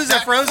 How do you lose a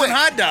frozen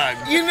hot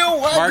dog? You know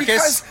what?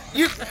 Marcus?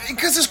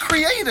 Because it's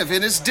creative,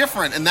 and it's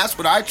different. And that's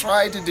what I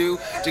tried to do,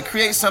 to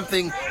create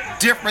something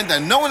different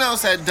that no one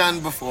else had done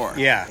before.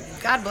 Yeah.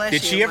 God bless you.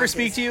 Did she ever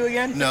speak to you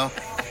again? No.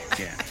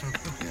 Yeah.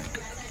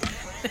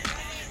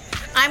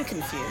 I'm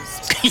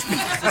confused.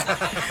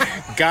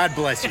 God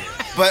bless you.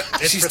 But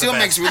she still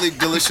makes really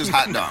delicious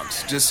hot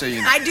dogs, just so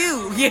you know. I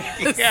do,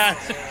 yes.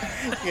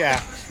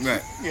 Yeah.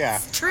 Right. Yeah.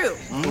 It's true.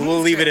 Mm-hmm. We'll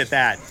leave it at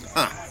that.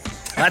 Huh.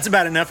 That's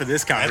about enough of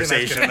this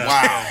conversation.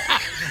 Wow.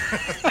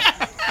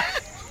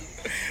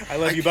 I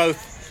love you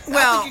both.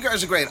 Well, I think you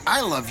guys are great.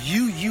 I love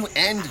you,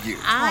 and you.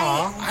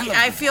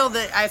 I feel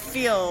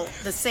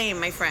the same,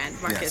 my friend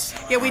Marcus.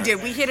 Yes. Yeah, we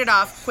did. We hit it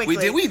off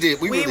quickly. We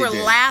did. We were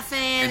laughing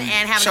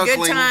and having a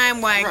good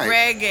time while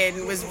Greg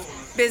was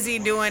busy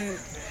doing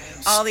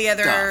all the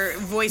other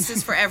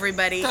voices for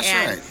everybody. That's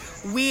and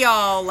right. we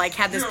all like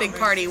had this big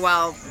party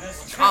while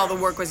all the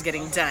work was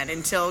getting done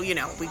until, we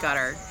got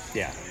our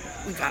Yeah.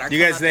 You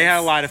guys, they had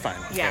a lot of fun.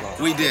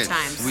 Yeah. We did.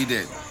 Times. We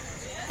did.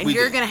 And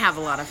you're going to have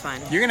a lot of fun.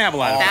 You're going to have a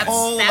lot of A fun.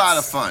 whole lot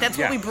of fun. That's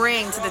what we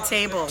bring to the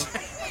table. All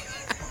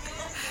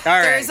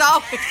right. There's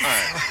always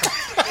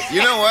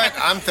You know what?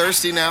 I'm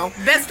thirsty now.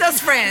 best us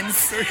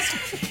friends.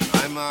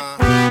 I'm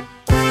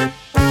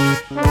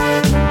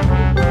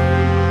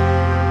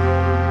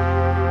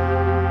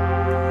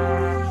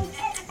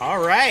All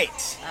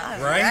right.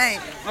 Right?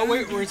 Oh,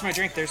 where's my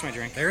drink? There's my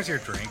drink. There's your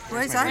drink.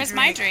 Where's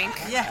my drink?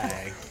 Yeah.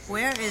 Okay.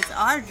 Where is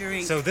our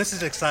drink? So this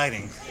is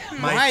exciting.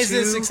 Why is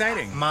this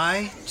exciting?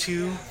 My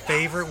two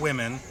favorite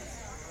women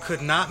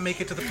could not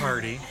make it to the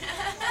party.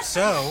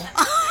 So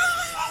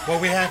what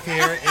we have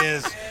here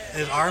is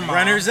our mom.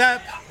 Runners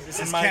up. This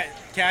And is my-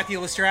 Kathy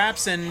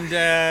Lestraps and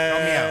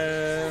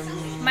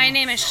My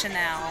name is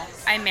Chanel.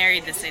 I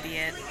married this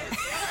idiot.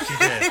 She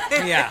did.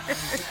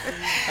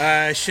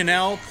 yeah.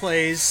 Chanel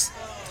plays.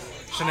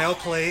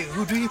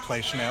 Who do you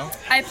play, Chanel?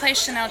 I play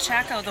Chanel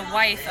Chaco, the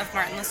wife of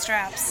Martin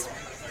Lestraps.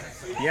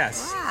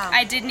 Yes. Wow.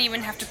 I didn't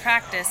even have to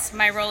practice.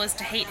 My role is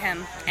to hate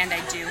him, and I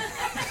do.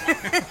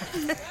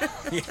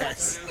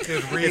 Yes.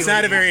 Really It's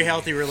not a very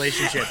healthy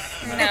relationship.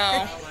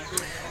 No.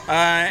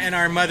 And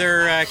our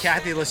mother,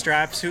 Kathy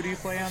Lestraps. Who do you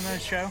play on the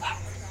show?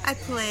 I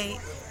play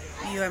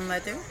your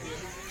mother.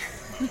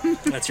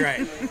 That's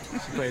right.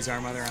 She plays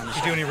our mother on the Did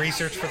you show. do any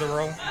research for the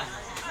role?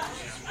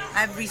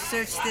 I've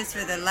researched this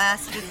for the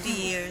last 50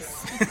 years.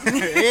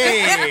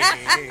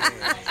 Hey.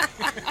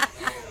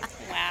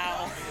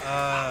 Wow.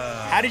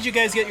 How did you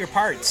guys get your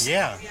parts?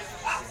 Yeah.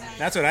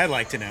 That's what I'd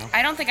like to know.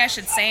 I don't think I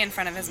should say in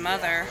front of his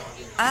mother.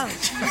 Oh,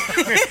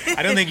 I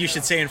don't think you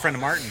should say in front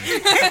of Martin.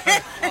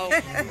 Oh.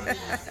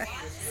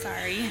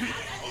 Sorry.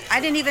 I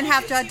didn't even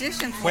have to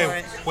audition for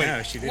it. Wait.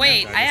 No, she didn't.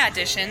 Wait, have I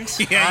to auditioned.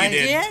 audition. Yeah, I you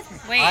did. Did?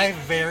 Wait.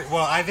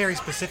 I very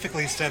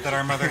specifically said that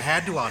our mother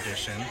had to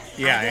audition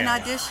Yeah, I didn't yeah.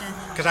 audition.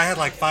 because I had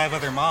like 5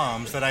 other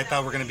moms that I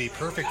thought were going to be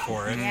perfect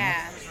for it.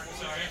 Yeah.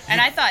 And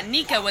I thought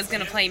Nika was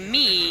going to play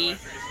me.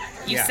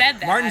 You Yeah. said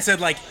that. Martin said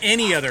like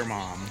any other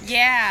mom.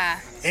 Yeah.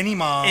 Any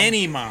mom.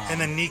 Any mom. And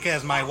then Nika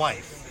as my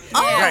wife.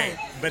 Oh, Right,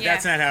 but Yeah.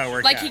 that's not how it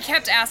worked Like, out. he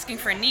kept asking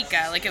for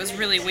Nika. Like, it was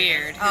really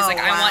weird. He was Oh, like,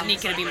 I wow. want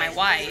Nika to be my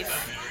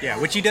wife. Yeah,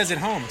 which he does at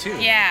home too.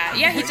 Yeah.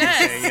 Yeah, he Like you does.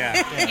 say,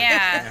 yeah.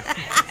 Yeah.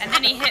 And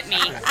then he hit me.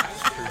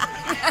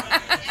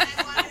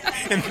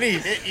 And then he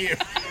hit you.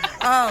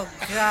 oh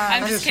God.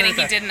 I'm just just kidding. heard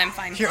He that. didn't. I'm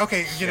fine. Here,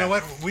 okay, you know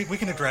Yeah. what? We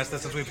can address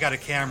this since we've got a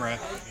camera.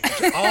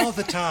 All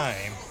the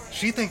time,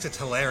 she thinks it's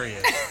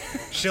hilarious.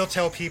 She'll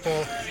tell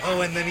people,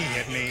 oh, and then he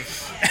hit me.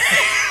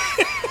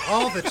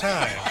 All the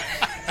time.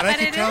 And I But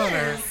keep it telling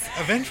her, is.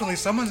 eventually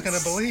someone's going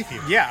to believe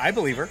you. Yeah, I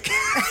believe her.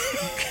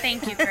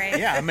 Thank you, Greg.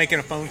 Yeah, I'm making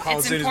a phone call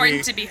It's as soon as important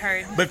we. to be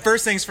heard. But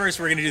first things first,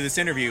 we're going to do this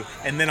interview,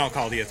 and then I'll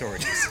call the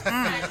authorities.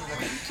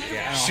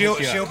 Yeah, I'll She'll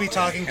hook you she'll up. be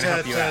talking And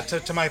help you out.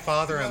 to my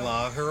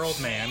father-in-law, her old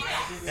man,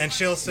 and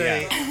she'll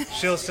say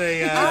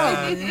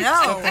Oh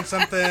no.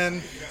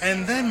 something,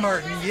 and then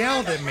Martin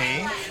yelled at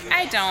me.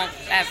 I don't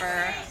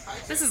ever.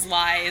 This is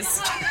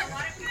lies.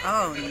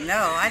 Oh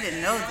no. I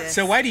didn't know this.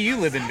 So why do you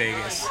live in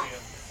Vegas?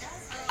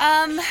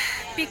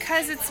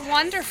 Because it's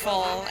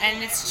wonderful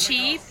and it's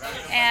cheap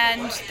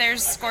and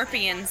there's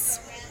scorpions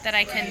that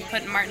I can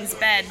put in Martin's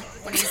bed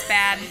when he's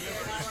bad.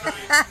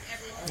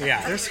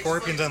 Yeah. There's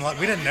scorpions on.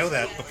 We didn't know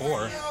that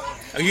before.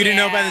 Oh, you didn't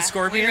know about the Yeah,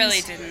 scorpions? We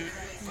really didn't.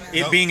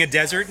 It being a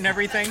desert and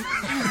everything? You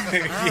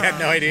had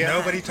no idea?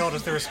 Nobody told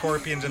us there were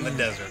scorpions in the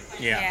desert.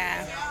 Yeah.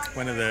 Yeah.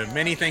 One of the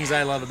many things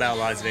I love about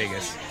Las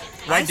Vegas.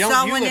 Why I don't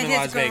saw you one live in in his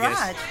Las Vegas?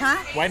 garage, huh?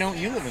 Why don't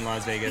you live in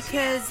Las Vegas?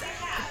 Because,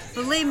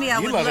 believe me, I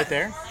You would love it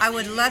there. I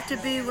would love to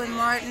be with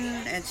Martin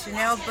and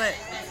Chanel, but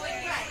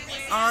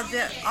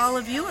all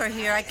of you are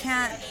here. I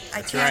can't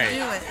right.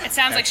 do it. It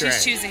sounds like That's she's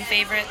right. choosing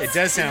favorites. It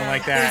does sound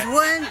like that.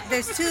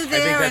 There's two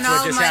there, that's and what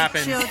all just my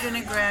happened. children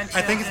and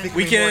grandchildren. I think it's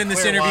becoming We can more end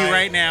this clear interview why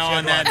right now she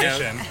on had to that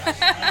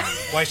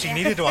audition. Why she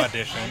needed to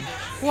audition.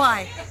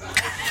 Why?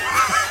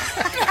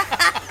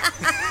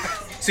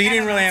 So you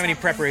didn't really have any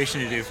preparation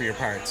to do for your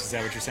parts. Is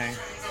that what you're saying?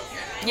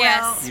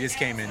 Yes. You just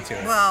came into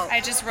it. Well, I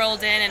just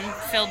rolled in and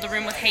filled the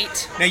room with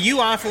hate. Now you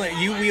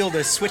wield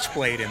a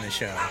switchblade in the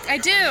show. I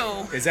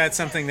do. Is that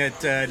something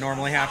that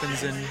normally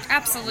happens in?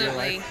 Absolutely.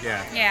 life?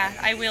 Yeah. Yeah,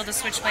 I wield a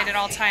switchblade at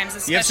all times,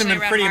 especially You have some around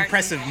pretty Martin.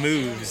 impressive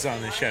moves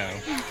on the show.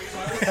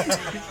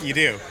 You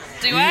do.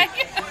 Do I?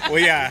 Well,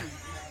 yeah.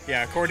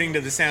 Yeah, according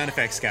to the sound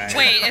effects guy.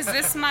 Wait, is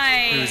this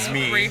my Who's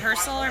me?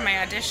 rehearsal or my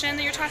audition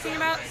that you're talking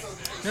about?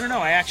 No.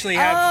 I actually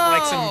have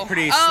like some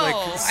pretty Oh, slick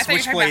I thought you were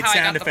talking switchblade about how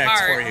I sound got the effects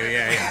part. for you.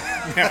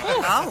 Yeah.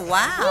 oh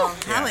wow,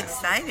 how Yeah.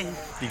 exciting!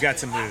 You got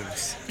some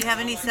moves. Do you have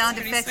any sound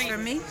Pretty effects sweet. for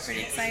me?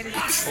 Pretty excited.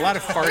 A lot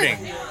of farting.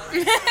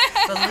 Believe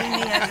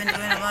me, I've been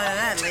doing a lot of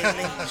that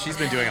lately. She's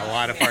been doing a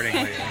lot of farting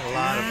lately. A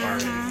lot of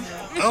farting.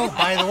 Oh,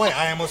 by the way,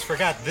 I almost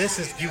forgot.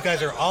 You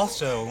guys are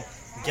also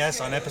guests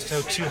on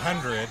episode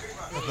 200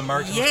 of the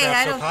Martin Yay, Strap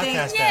I Show don't think-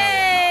 podcast hour.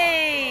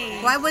 Yay!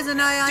 Why wasn't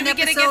I on Did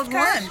we get a episode gift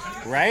card? 1?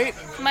 Right?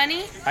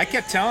 Money? I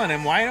kept telling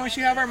him, why don't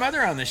you have our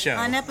mother on the show?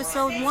 On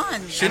episode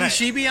 1. Shouldn't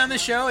she be on the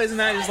show? Isn't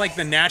that just like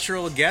the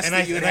natural guest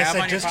that you would have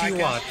on your podcast? And I said, just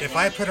you watch. If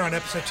I put her on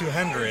episode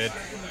 200,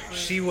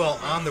 she will,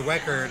 on the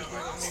record,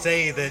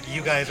 say that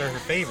you guys are her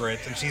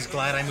favorites, and she's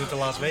glad I moved to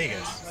Las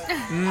Vegas.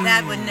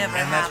 That would never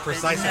happen. And that's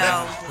precisely no.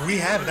 that. We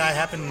have that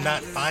happened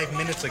not 5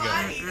 minutes ago.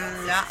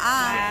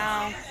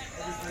 Wow.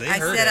 I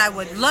said I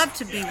would love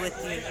to be with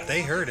you.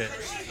 They heard it.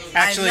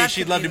 Actually,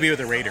 she'd love to be with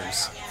the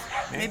Raiders.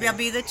 Maybe I'll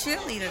be the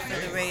cheerleader for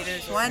the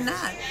Raiders. Why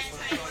not?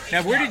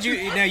 Now, where did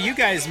you? Now, you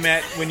guys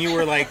met when you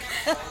were like,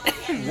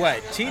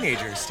 what?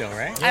 Teenagers still,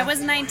 right? Yeah. I was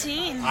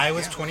 19. I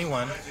was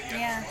 21.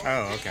 Yeah.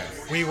 Oh, okay.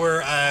 We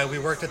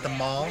worked at the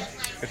mall.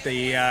 At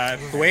the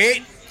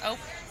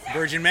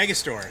Virgin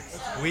Megastore.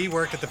 We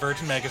worked at the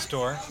Virgin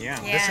Megastore.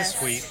 Yeah. Yes, this is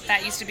sweet.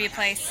 That used to be a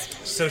place.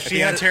 So at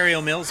the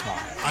Ontario Mills Mall.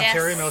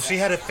 Ontario Mills. She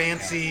had a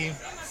fancy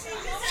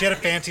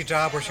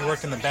job where she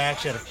worked in the back.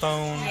 She had a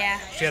phone. Yeah.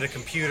 She had a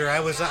computer. I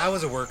was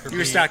a worker. You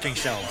were stocking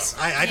shelves.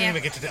 I didn't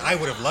even get to. I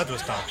would have loved to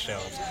stock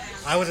shelves.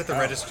 I was at the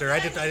register. I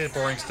did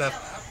boring stuff.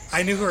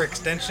 I knew her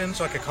extension,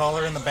 so I could call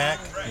her in the back.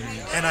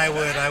 And I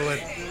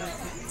would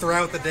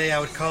throughout the day, I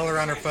would call her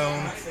on her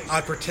phone.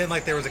 I'd pretend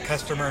like there was a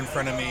customer in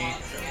front of me,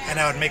 and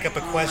I would make up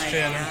a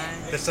question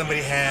that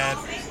somebody had,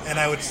 and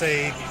I would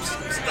say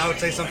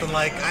something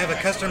like, "I have a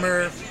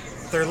customer.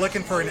 They're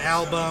looking for an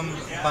album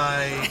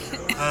by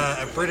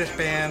a British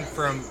band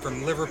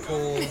from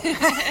Liverpool,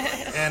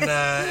 and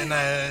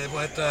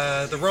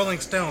the Rolling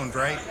Stones,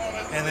 right?"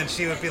 And then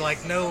she would be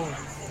like, "No,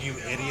 you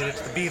idiot,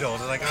 it's the Beatles." I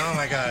was like, "Oh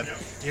my God,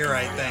 you're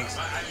right, thanks."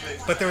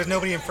 But there was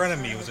nobody in front of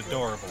me. It was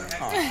adorable.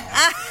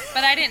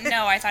 But I didn't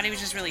know. I thought he was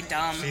just really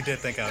dumb. She did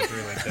think I was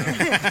really dumb.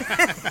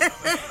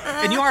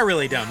 And you are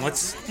really dumb.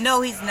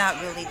 No, he's not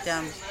really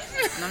dumb.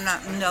 I'm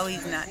not. No,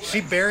 he's not.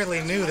 She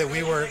barely knew that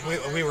we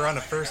were on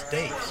a first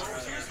date.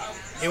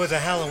 It was a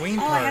Halloween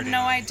party. I had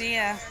no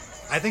idea.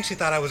 I think she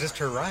thought I was just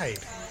her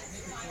ride.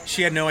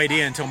 She had no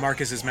idea until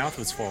Marcus's mouth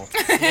was full.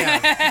 Yeah.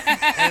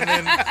 And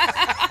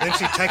then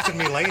she texted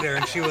me later,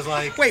 and she was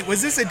like, "Wait,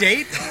 was this a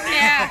date?"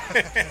 Yeah.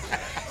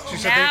 She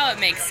said, now it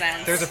makes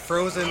sense. There's a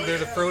frozen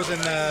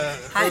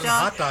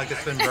hot dog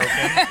that's been broken,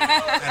 and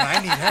I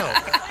need help.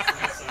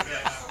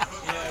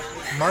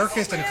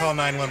 Marcus didn't call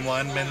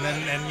 911,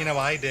 and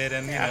I did,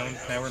 and now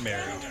we're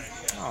married.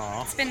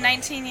 Aww. It's been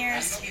 19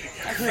 years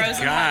of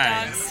frozen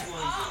hot dogs.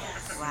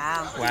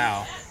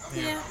 Wow.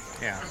 Yeah.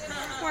 Yeah.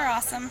 We're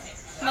awesome.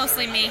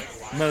 Mostly me.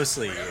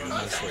 Mostly you,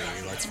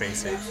 let's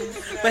face it.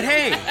 But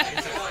hey,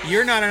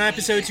 you're not on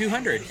episode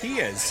 200. He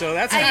is. So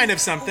that's kind of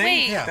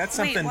something. That's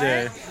something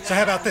to... So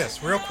how about this,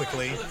 real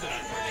quickly?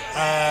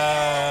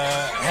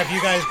 Have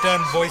you guys done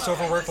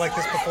voiceover work like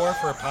this before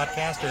for a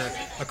podcast or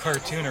a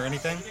cartoon or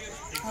anything?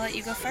 I'll let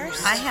you go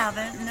first. I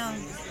haven't, no.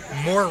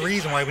 More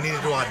reason why we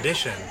needed to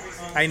audition.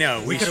 I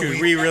know. We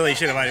really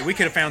should have. We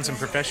could have found some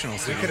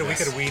professionals. We could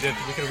have weeded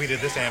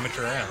this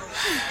amateur out.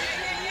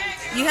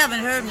 You haven't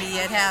heard me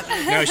yet, have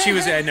you? No, she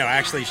was. No,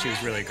 actually, she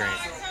was really great.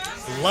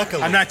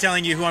 Luckily, I'm not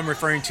telling you who I'm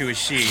referring to as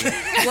she.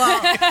 Well,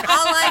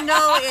 all I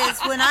know is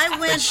when I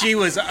went. But she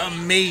was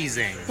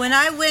amazing. When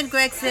I went,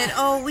 Greg said,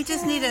 "Oh, we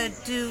just need to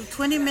do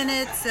 20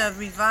 minutes of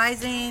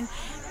revising,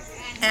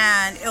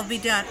 and it'll be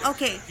done."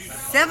 Okay,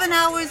 7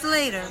 hours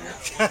later.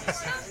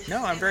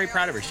 No, I'm very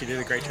proud of her. She did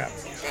a great job.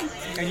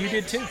 And you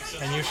did too.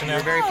 And you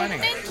were very funny.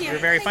 Thank you. You're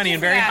very funny and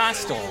very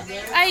hostile.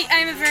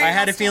 I'm a very. I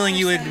had a feeling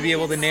you would be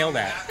able to nail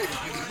that.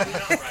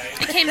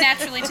 It came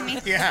naturally to me.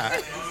 Yeah.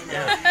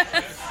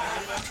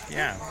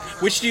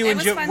 Which do you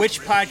enjoy? Which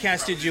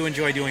podcast did you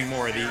enjoy doing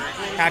more? The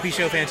Happy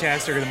Show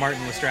Fantastic or the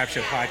Martin Lestrap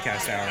Show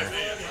Podcast Hour?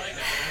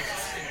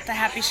 The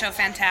Happy Show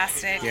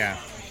Fantastic. Yeah.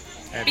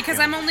 Because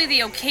I'm only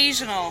the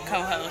occasional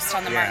co-host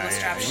on the Martin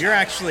Lestrap Show. You're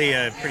actually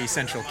a pretty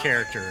central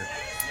character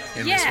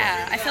in this one.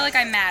 I feel like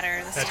I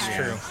matter this time.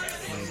 True.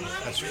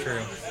 That's true.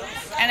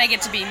 And I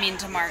get to be mean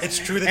to Martin. It's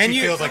true that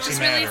she feels like she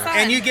matters. Really fun.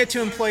 And you get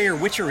to employ your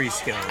witchery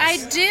skills. I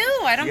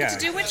do. I don't get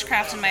to do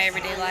witchcraft in my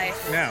everyday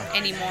life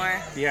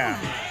anymore. Yeah.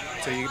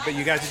 But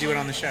you got to do it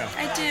on the show.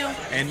 I do.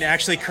 And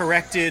actually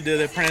corrected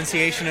the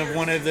pronunciation of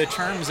one of the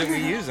terms that we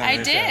use on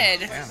the show.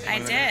 I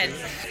did.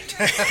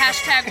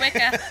 Hashtag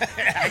Wicca.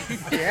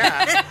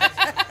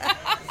 Yeah.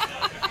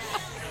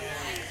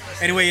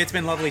 Anyway, it's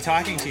been lovely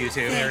talking to you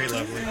two. Very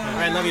lovely. All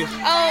right, love you.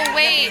 Oh,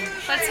 wait.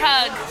 Let's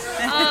hug.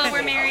 Oh,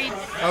 we're married.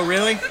 Oh,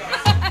 really?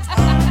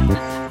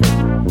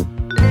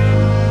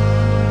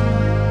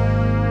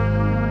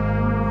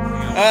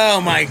 Oh,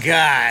 my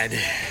God.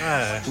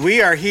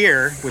 We are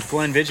here with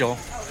Glenn Vigil.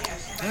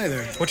 Hi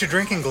there. What you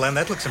drinking, Glenn?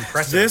 That looks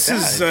impressive. This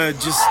is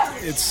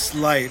it's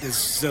light.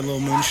 It's just a little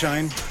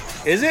moonshine.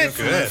 Is it?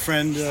 Good. My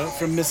friend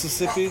from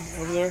Mississippi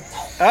over there.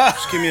 Oh.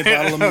 Just give me a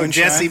bottle of moonshine.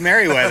 Jesse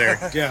Merriweather.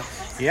 Yeah.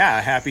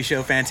 Yeah, Happy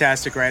Show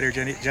Fantastic writer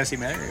Jesse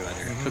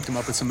Merriweather. Hooked him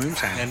up with some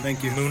moonshine. And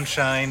thank you.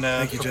 Moonshine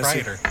thank you,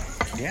 proprietor.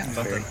 Jesse.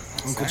 Yeah.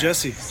 Uncle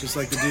Jesse, just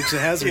like the Dukes of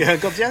Hazzard. Yeah,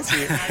 Uncle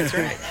Jesse. That's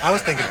right. I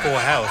was thinking Full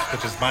House,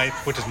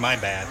 which is my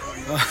bad.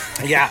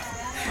 Yeah.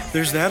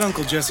 There's that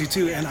Uncle Jesse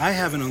too, and I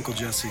have an Uncle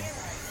Jesse.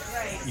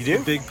 You do?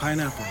 The big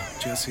pineapple,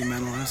 Jesse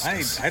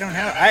Manolastis. I don't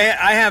have.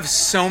 I have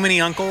so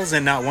many uncles,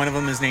 and not one of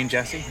them is named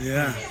Jesse.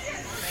 Yeah.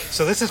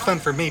 So this is fun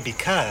for me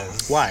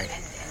because... Why?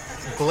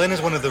 Glenn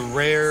is one of the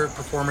rare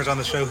performers on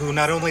the show who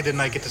not only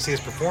didn't I get to see his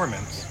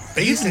performance...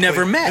 You've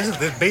never met.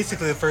 This is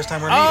basically the first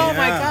time we're meeting. Oh,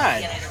 my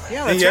God.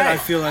 Yeah, that's right. I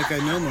feel like I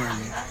know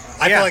Martin.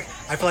 I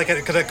feel like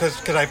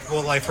because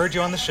I've heard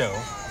you on the show,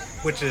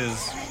 which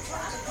is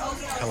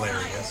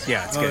hilarious.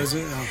 Yeah, it's good. Is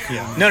it? Okay.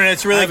 Yeah. No,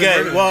 it's really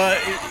good. Well,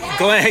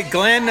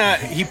 Glenn,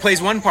 he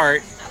plays one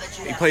part.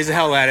 He plays the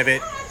hell out of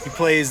it. He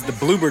plays the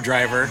Bloober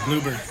driver.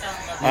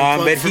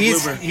 But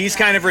he's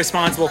kind of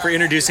responsible for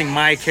introducing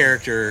my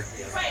character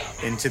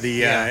into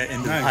the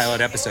pilot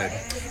episode.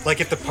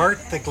 Like if the part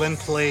that Glenn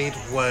played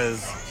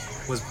was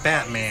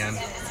Batman,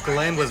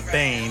 Glenn was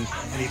Bane,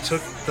 and he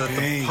took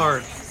the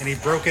part and he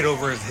broke it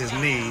over his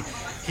knee.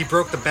 He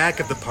broke the back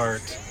of the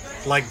part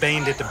like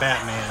Bane did to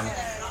Batman,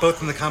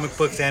 both in the comic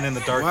books and in The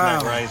Dark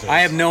Knight Rises. I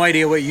have no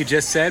idea what you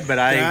just said, but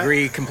I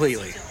agree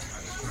completely.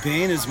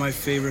 Bane is my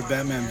favorite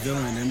Batman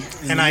villain,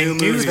 and I knew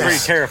that. It's pretty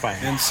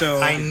terrifying. And so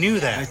I knew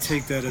that. I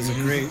take that as a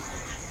great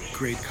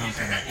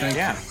compliment. Thank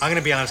you. I'm going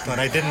to be honest, Glenn.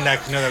 I didn't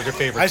actually know that was your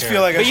favorite. I just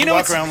feel like I should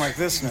walk around like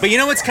this now. But you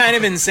know what's kind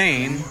of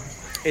insane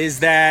is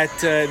that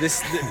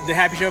the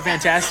Happy Show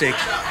Fantastic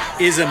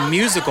is a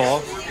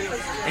musical,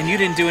 and you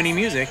didn't do any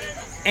music.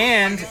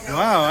 And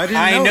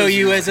I know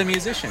you as a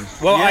musician.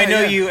 Well, I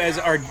know you as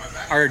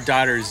our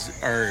daughters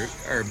are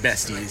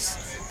besties.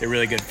 They're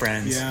really good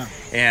friends. Yeah.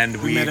 And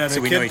we met at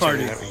a we kid know each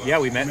party. other. Yeah,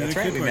 we met. That's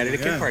right. We met at a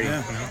kid party.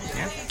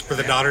 Yeah. Were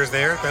the daughters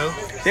there though?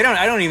 They don't.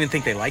 I don't even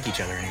think they like each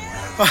other anymore.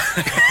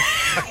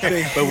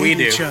 But we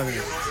do. Each other.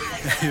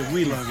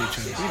 We love each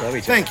other. We love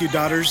each other. Thank you,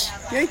 daughters.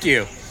 Thank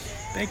you.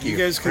 Thank you. You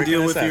guys can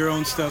deal with your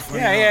own stuff.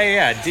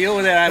 Yeah. Deal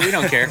with it. We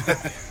don't care.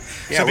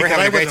 Yeah, so we're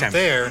having a great time.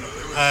 There.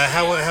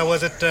 How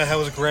was it? How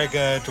was Greg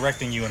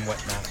directing you and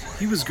whatnot?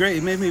 He was great.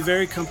 He made me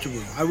very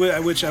comfortable.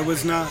 Which I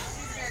was not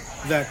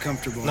that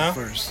comfortable at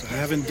first.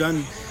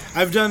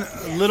 I've done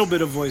a little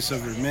bit of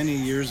voiceover many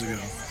years ago,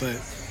 but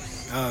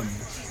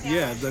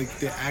like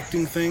the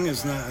acting thing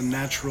is not a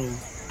natural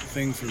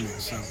thing for me.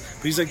 So,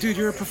 but he's like, dude,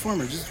 you're a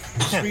performer. Just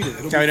read it.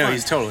 It'll be fun.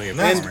 He's totally a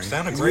performer.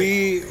 Sounded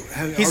great.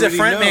 He's a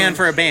front man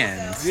for a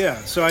band.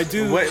 Yeah, so I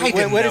do. What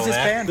is this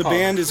band The called?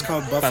 band is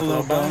called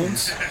Buffalo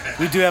Bones.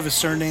 We do have a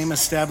surname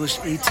established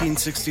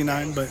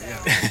 1869, but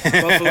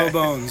Buffalo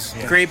Bones.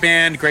 Yeah. Great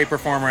band, great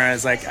performer. I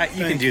was like,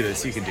 you can do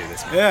this. You can do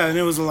this. Man. Yeah, and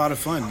it was a lot of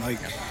fun. Like,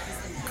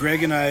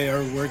 Greg and I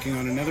are working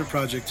on another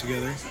project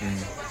together.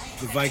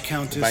 The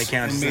Viscountess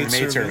and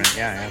Maidservant.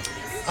 Yeah.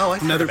 Oh,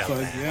 another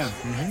plug. Yeah.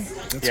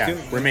 That's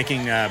good. We're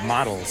making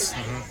models.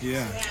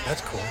 Yeah.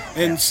 That's cool.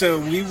 And so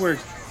we work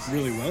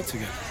really well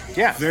together.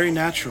 Yeah. Very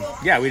natural.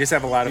 Yeah, we just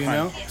have a lot of fun.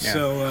 Know? Yeah.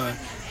 So,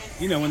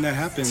 when that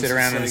happens, sit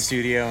around in the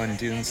studio and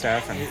doing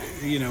stuff. And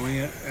when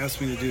he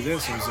asked me to do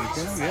this, I was like,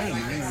 well, yeah,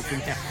 man. I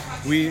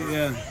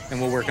think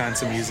and we'll work on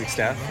some music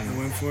stuff. And I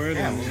went for it.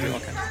 Yeah, and, we'll do all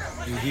kinds.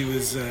 And he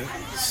was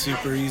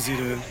super easy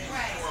to,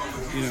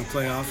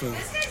 play off of.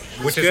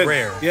 Which is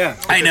rare. Yeah.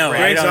 I know.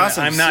 Greg's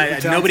awesome. I'm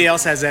not. Nobody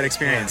else has that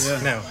experience.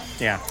 Yeah. No.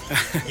 Yeah.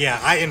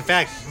 Yeah. In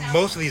fact,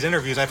 most of these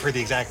interviews, I've heard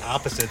the exact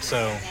opposite.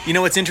 So. You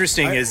know what's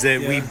interesting is that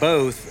we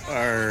both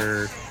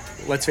are.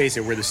 Let's face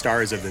it, we're the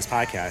stars of this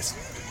podcast.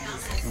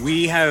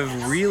 We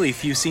have really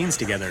few scenes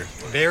together.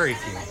 Very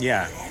few.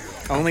 Yeah.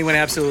 Only when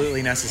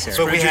absolutely necessary.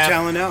 So we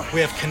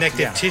have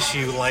connective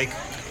tissue like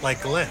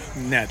Glenn.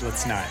 No,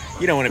 let's not.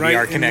 You don't want to be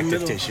our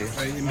connective tissue.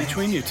 Right in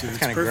between you two. It's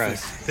kind of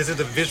perfect. gross. This is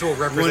the visual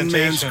representation. One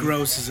man's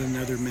gross is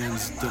another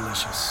man's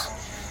delicious.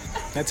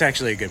 That's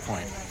actually a good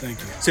point. Thank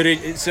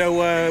you.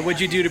 So what'd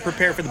you do to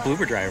prepare for the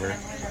Bloober driver?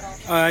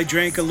 I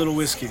drank a little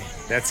whiskey.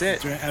 That's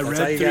it. I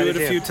read through it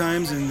a few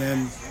times, and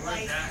then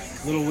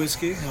a little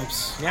whiskey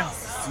helps. Yeah.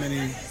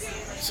 Many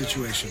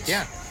situations.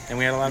 Yeah. And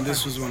we had a lot of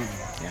this was one of them.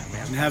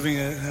 Yeah. And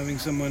having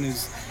someone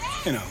who's,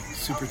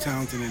 super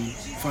talented and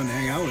fun to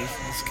hang out with,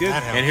 it's good.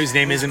 And whose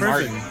name isn't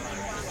Martin.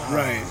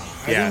 Right.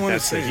 Yeah,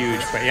 that's a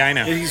huge. Yeah, I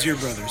know. He's your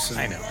brother, so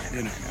I know.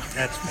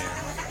 That's fair.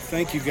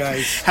 Thank you,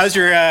 guys. How's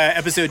your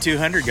episode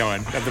 200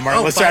 going of the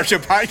Martin Lestrap Show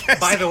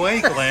podcast? By the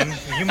way, Glenn,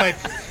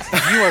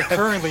 you are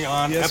currently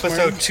on episode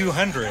Martin?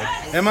 200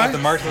 Am I? of the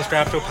Martin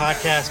Lestrap Show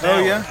podcast.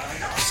 Oh, yeah?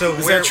 So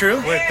is that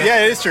true?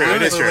 Yeah, it is true.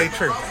 It is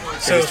true.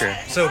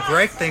 So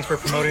Greg thinks we're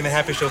promoting the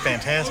Happy Show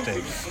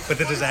Fantastic, but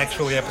this is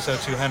actually episode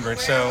 200.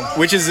 So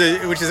which is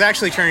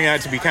actually turning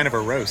out to be kind of a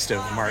roast of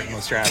Martin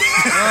Lestrap.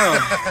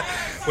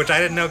 Which I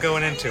didn't know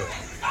going into it.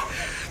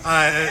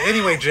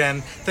 Anyway,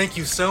 Jen, thank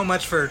you so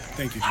much for.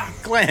 Thank you, Jen.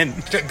 Glenn,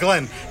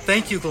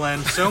 thank you,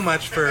 Glenn, so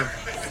much for.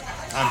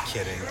 I'm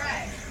kidding.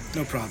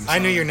 No problem. I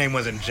knew your name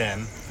wasn't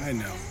Jen. I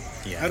know.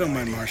 Yeah. I don't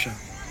mind Marsha.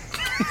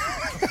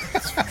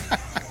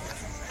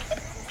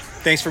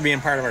 Thanks for being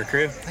part of our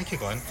crew. Thank you,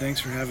 Glenn. Thanks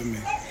for having me.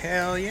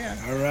 Hell yeah.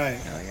 All right.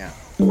 Hell yeah.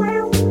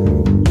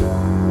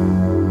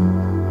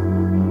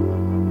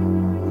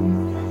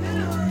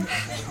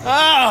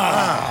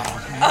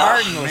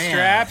 Martin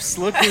Lestraps,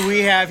 look who we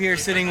have here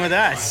sitting with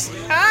us.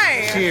 Hi.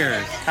 Hi.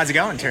 Cheers. How's it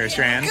going, Tara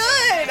Strand?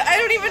 Good. I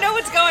don't even know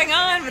what's going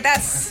on, but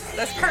that's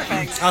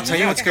perfect. I'll tell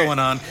you what's going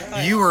on.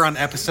 You were on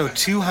episode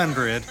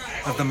 200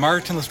 of the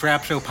Martin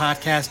Lestrap Show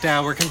podcast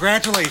hour.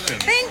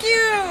 Congratulations. Thank you.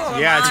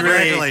 Yeah, it's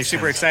really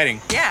super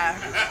exciting. Yeah.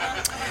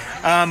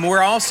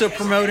 We're also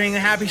promoting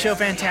Happy Show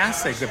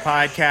Fantastic, the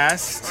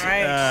podcast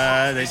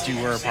that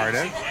you were a part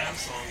of.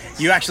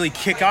 You actually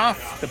kick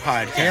off the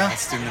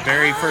podcast in the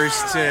very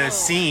first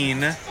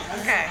scene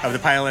of the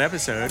pilot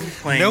episode,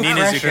 playing Nina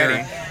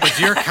Zucchetti. But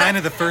you're kind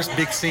of the first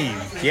big scene.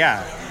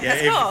 Yeah.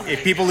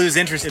 If people lose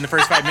interest in the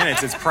first 5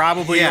 minutes, it's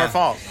probably your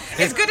fault.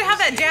 It's good to have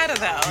that data,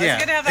 though. Yeah.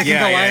 It's good to have that it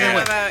can go either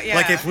way. about,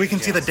 Like, if we can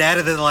see the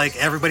data that, like,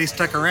 everybody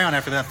stuck around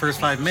after that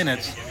first 5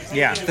 minutes,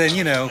 then,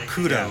 you know,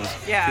 kudos.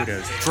 Yeah.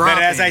 Kudos. But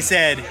as I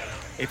said,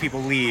 if people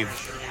leave,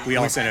 we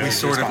also know we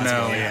sort of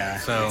know. Yeah.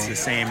 So it's the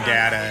same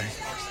data.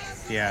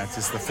 Yeah, it's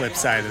just the flip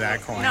side of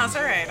that coin. No, it's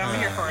all right. I'm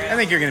here for it. I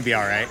think you're going to be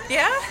all right.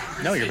 Yeah?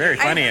 No, you're very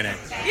funny in it.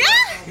 Yeah?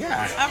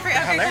 Yeah. I'm pretty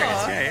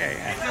hilarious. Cool.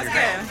 Yeah. That's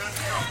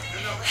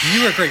good.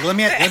 You were great. Let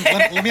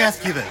me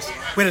ask you this.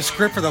 We had a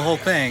script for the whole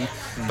thing,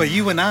 but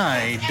you and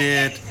I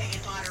did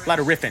a lot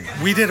of riffing.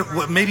 We did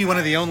maybe one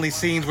of the only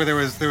scenes where there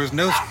was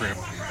no script,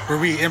 where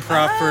we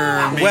improv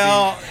for maybe...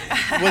 Well,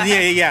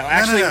 yeah.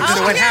 Actually,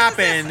 so what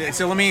happened...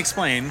 So let me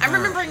explain. I'm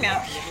remembering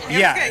now.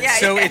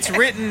 So it's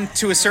written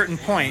to a certain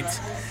point,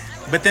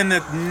 but then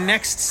the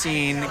next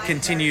scene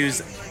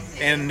continues,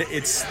 and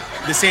it's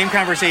the same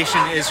conversation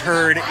is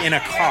heard in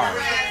a car.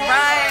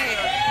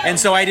 Right. And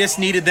so I just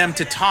needed them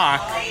to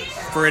talk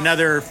for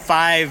another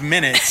 5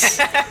 minutes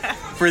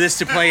for this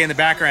to play in the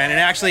background.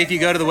 And actually, if you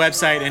go to the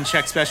website and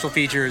check special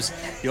features,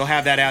 you'll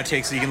have that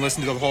outtake so you can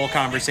listen to the whole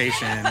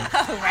conversation.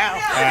 Oh, wow.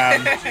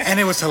 And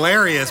it was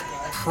hilarious.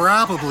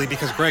 Probably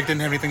because Greg didn't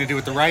have anything to do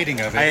with the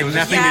writing of it. I had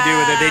nothing to do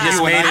with it. They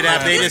just made it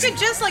up.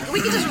 We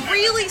could just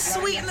really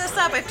sweeten this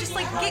up. If just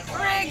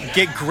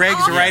get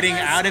Greg's writing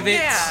out of it.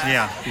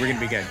 Yeah, we're gonna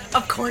be good.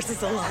 Of course,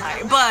 it's a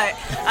lie, but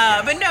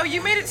no,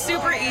 you made it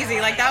super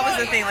easy. Like that was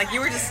the thing. Like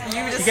you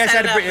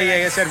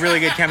guys had really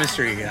good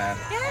chemistry. Yay.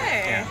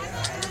 Yeah.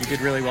 You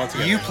did really well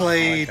together. You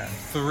played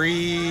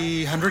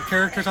 300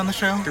 characters on the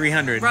show?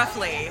 300.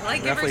 Roughly.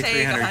 Like give or take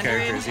 300 100.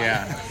 characters,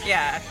 yeah.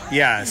 Yeah.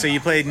 Yeah, so you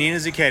played Nina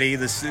Zucchetti,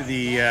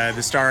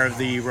 the star of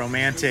the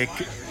romantic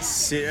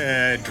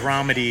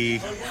dramedy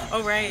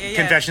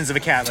Confessions of a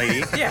Cat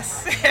Lady.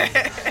 Yes.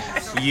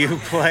 You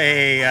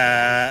play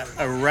a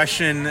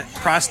Russian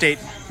prostate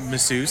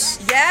masseuse.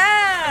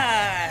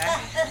 Yeah.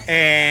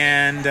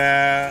 And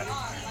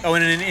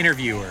an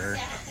interviewer.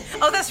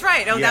 Oh, that's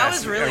right. Oh, that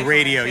was really a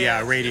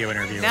radio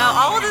interview. Now,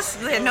 all of this,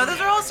 those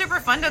are all super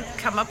fun to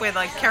come up with,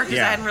 like characters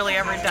I hadn't really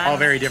ever done. All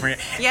very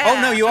different. Yeah.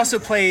 Oh no, you also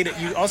played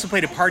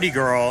a party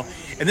girl,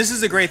 and this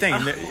is a great thing,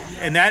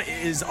 and that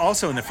is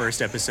also in the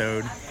first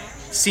episode,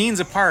 scenes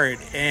apart,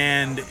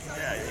 and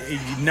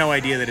no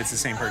idea that it's the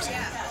same person.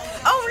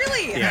 Oh,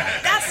 really? Yeah.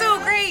 That's so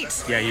great.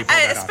 Yeah, you pulled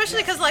that off.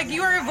 Especially because, like,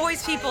 you are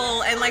voice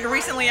people, and, like,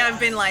 recently I've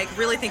been, like,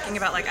 really thinking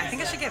about, like, I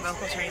think I should get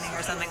vocal training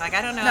or something. Like,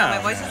 I don't know. My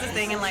voice is this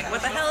thing, and, like,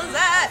 what the hell is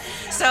that?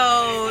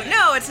 So,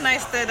 no, it's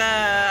nice that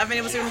I've been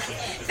able to...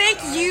 Thank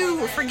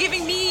you for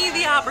giving me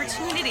the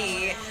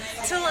opportunity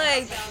to,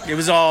 like... It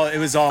was all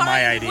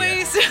my idea.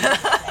 Ways.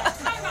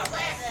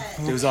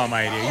 It was all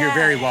my idea. You're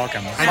very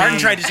welcome. Martin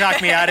tried to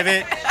talk me out of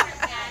it.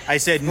 I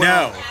said,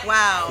 no.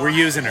 Wow. We're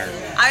using her.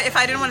 If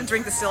I didn't want to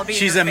drink the still,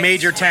 she's a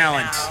major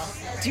talent.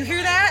 Do you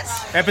hear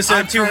that?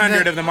 Episode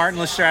 200 of the Martin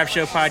Lestrap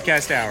Show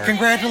podcast hour.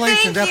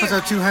 Congratulations,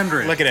 episode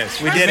 200. Look at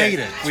us. We did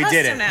it. We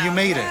did it. You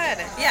made it.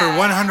 For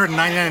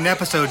 199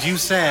 episodes, you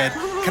said,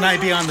 can I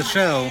be on the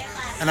show?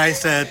 And I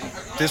said,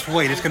 just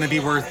wait, it's going to be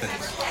worth it.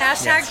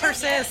 Hashtag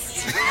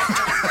persist.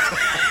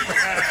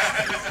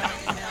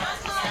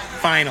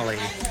 Finally.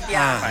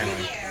 Yeah.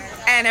 Finally.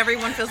 And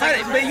everyone feels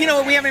like... But you know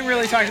what? We haven't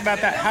really talked about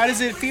that. How does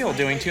it feel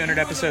doing 200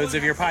 episodes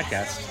of your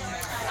podcast?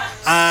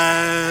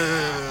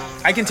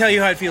 I can tell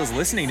you how it feels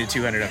listening to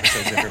 200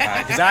 episodes of your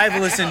podcast. Because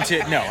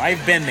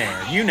I've been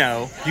there. You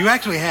know. You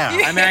actually have.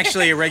 I'm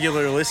actually a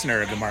regular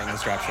listener of the Martin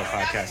Lestrap Show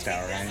podcast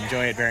hour. I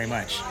enjoy it very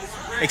much.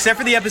 Except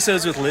for the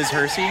episodes with Liz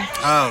Hersey.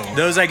 Oh.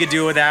 Those I could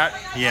do without.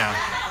 Yeah.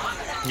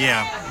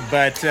 Yeah.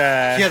 But...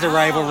 he has a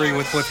rivalry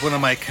with one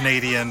of my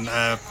Canadian...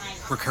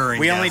 recurring.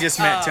 We only just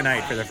met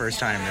tonight for the first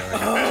time, though.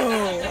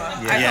 Oh,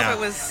 I hope it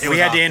was. We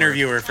had to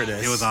interview her for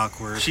this. It was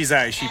awkward. She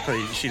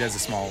does a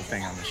small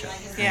thing on the show.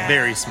 Yeah.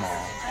 Very small.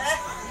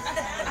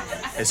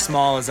 As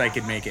small as I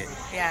could make it.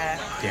 Yeah.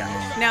 Yeah.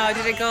 No,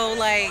 did it go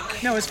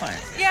like? No, it was fine.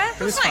 Yeah,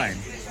 it was fine.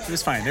 It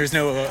was fine. There's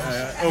no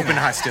open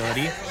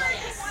hostility.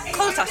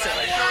 Close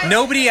hostility.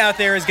 Nobody out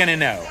there is gonna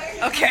know.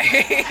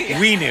 Okay.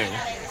 We knew.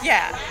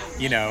 Yeah.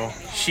 You know,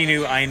 she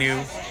knew. I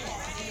knew.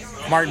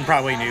 Martin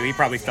probably knew. He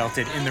probably felt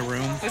it in the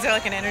room. Was there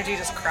like an energy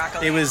just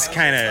crackling? It was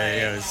kind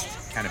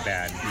of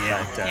bad.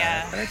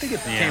 Yeah. But I think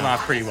it came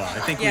off pretty well. I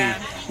think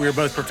we were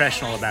both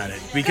professional about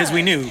it because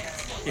we knew,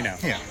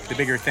 the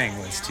bigger thing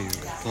was to...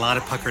 A lot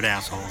of puckered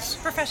assholes.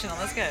 Professional,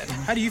 that's good.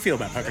 How do you feel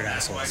about puckered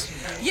assholes?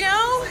 You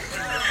know,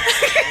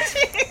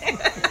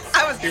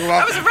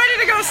 I was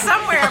ready to go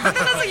somewhere, but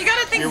then you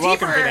got to think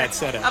deeper for that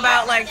setup.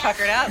 about like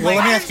Puckered Out. Well,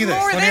 let me ask you this.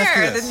 More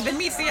there than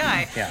meets the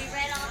eye. Yeah.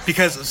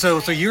 Because so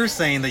you're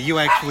saying that you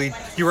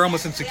were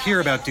almost insecure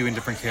about doing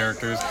different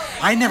characters.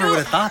 I never would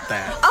have thought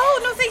that. Oh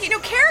no, thank you. No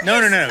characters.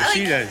 No. Like,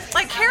 She does.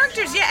 Like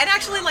characters, yeah. And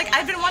actually, like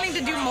I've been wanting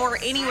to do more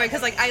anyway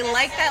because like I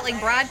like that like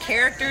broad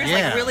characters.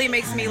 Yeah. Like really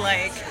makes me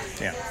like.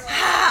 Yeah.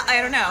 I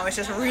don't know. It's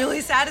just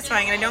really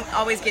satisfying, and I don't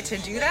always get to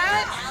do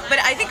that. But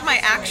I think my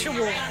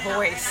actual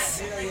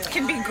voice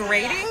can be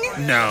grating.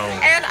 No.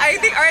 And I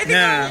think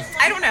No.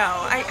 I don't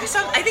know. I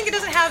think it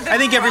doesn't have the. I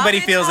think everybody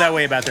raw feels talk. that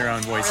way about their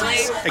own voices,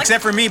 Really?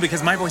 except for me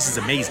because my voice is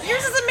amazing.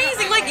 Yours is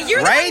amazing. Like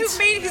you're Right? the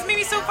one who's made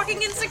me so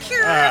fucking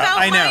insecure about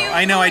I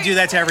my know. I voice. do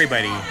that to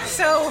everybody.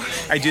 So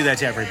I do that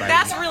to everybody.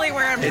 that's really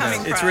where I'm coming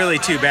from. It's really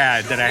too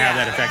bad that I have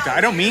that effect.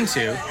 I don't mean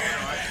to,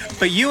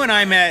 but you and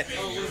I met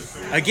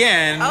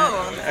again.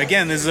 Oh.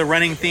 Again, this is a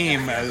running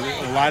theme.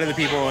 A lot of the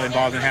people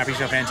involved in Happy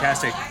Show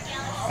Fantastic,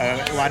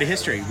 a lot of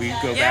history. We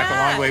go back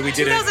a long way. We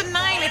did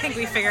 2009, I think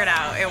we figured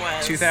out it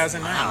was.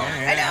 2009. Wow.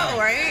 Yeah. I know,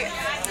 right?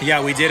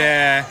 Yeah, we did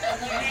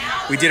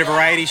a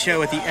variety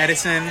show at the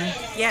Edison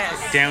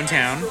Yes.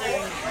 downtown.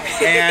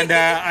 And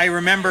I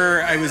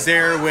remember I was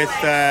there with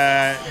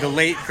the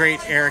late, great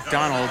Eric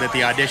Donald at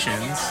the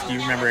auditions. You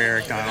remember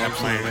Eric Donald?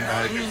 Absolutely.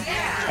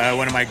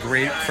 One of my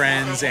great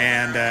friends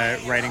and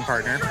writing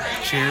partner.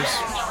 Cheers.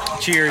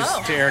 Cheers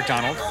to Eric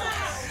Donald.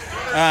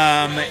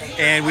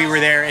 And we were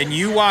there, and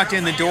you walked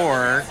in the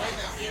door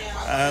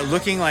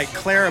looking like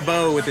Clara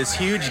Bow with this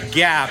huge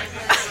gap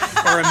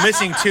or a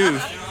missing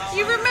tooth.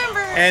 You remember?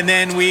 And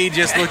then we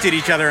just looked at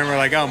each other and we're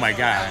like, oh my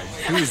God,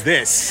 who's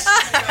this?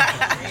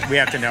 We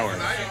have to know her.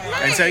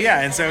 And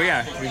so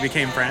we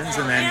became friends,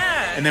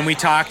 and then we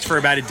talked for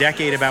about a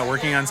decade about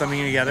working on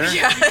something together.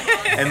 Yeah.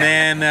 And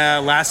then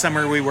last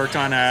summer we worked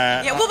on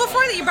a. Yeah. Well,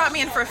 before that, you brought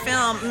me in for a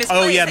film, Misplaced.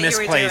 Oh yeah, that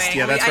Misplaced. You were doing.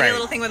 Yeah, that's I did right. a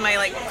little thing with my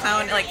like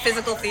clown, like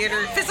physical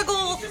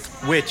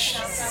Which?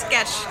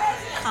 sketch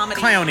comedy.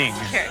 Clowning.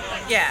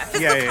 Yeah,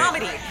 physical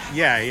comedy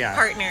Yeah.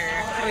 partner.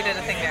 We did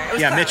a thing there. It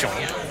was fun. Mitchell.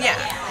 Yeah.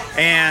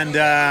 And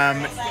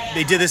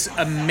they did this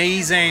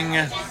amazing.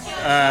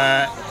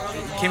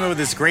 Came up with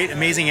this great,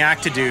 amazing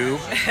act to do.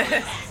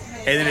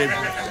 And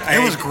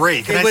It was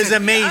great. It was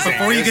amazing.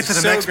 Before you get to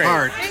the next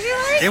part, Did you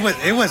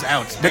like it was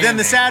outstanding. But then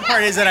the sad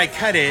part is that I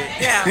cut it.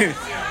 Yeah.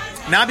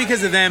 Not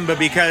because of them, but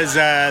because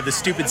the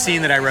stupid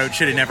scene that I wrote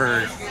should have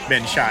never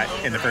been shot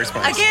in the first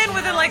place. Again,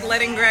 with it like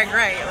letting Greg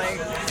write,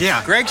 like.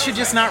 Yeah. Greg should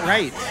just not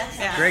write.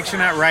 Yeah. Greg should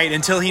not write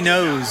until he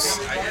knows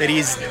that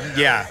he's,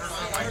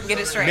 Get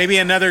it straight. maybe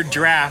another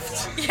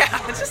draft. Yeah.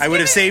 Just I would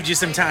have give saved you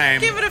some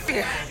time. Give it a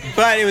few.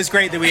 But it was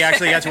great that we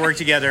actually got to work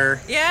together.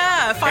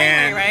 Yeah. Finally,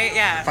 And right?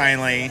 Yeah.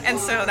 Finally. And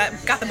so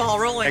that got the ball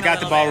rolling. I got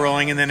the ball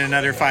rolling, and then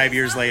another 5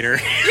 years later.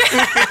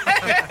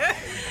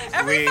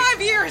 Every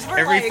 5 years.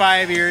 Every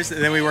 5 years.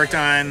 Then we worked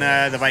on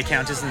The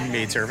Viscountess and the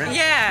Maidservant.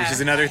 Yeah. Which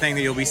is another thing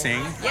that you'll be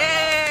seeing.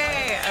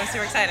 Yay! I'm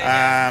super excited.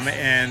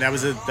 And that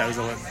was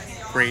a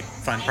great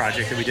fun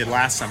project that we did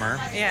last summer.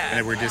 Yeah.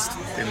 And we're just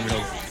in the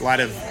middle, a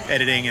lot of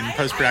editing and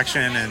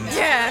post-production and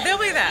yeah, there'll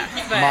be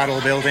that. But model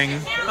building.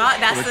 Well,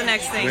 that's the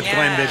next thing. With yeah.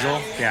 Glenn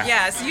Vigil. Yeah.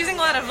 Yeah, so using a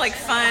lot of like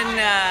fun,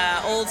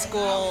 old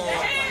school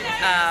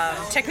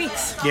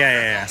techniques.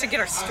 Yeah. To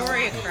get our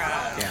story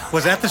across. Yeah.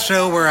 Was that the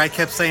show where I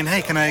kept saying,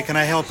 "Hey, can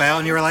I help out?"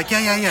 And you were like,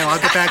 "Yeah, I'll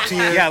get back to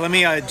you." Yeah, let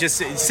me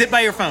just sit by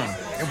your phone.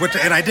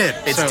 And I did.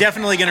 It's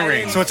definitely going to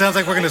ring. So it sounds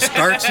like we're going to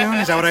start soon.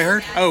 Is that what I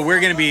heard? Oh,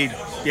 we're going to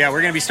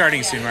be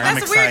starting soon. Right?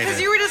 That's weird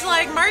because you were just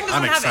like, Martin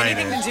doesn't have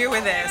anything to do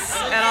with this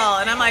at all.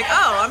 And I'm like,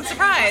 oh, I'm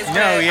surprised. No,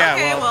 but, yeah.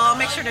 Okay, well, I'll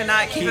make sure to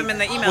not keep him in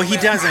the email. Well, he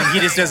list. doesn't.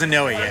 He just doesn't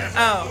know it yet.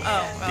 Oh.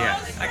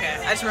 Yeah. Okay,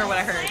 I just remember what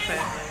I heard.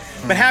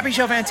 But Happy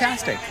Show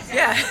Fantastic.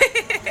 Yeah.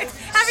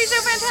 Happy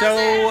Show Fantastic.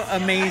 So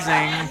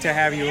amazing to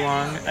have you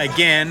along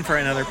again for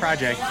another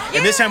project. Yeah.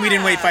 And this time we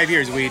didn't wait 5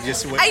 years. We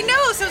just I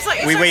know. So it's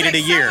like we waited a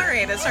year.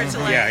 It starts to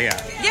like,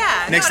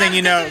 Yeah. Next thing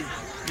you know.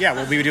 Yeah,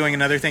 we'll be doing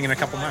another thing in a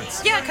couple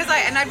months. Yeah, because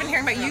I've been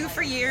hearing about you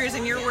for years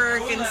and your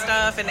work and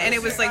stuff, and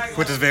it was like...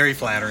 Which is very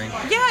flattering.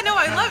 Yeah, no,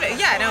 I loved it.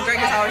 Yeah, no, Greg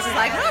is always just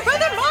like, oh,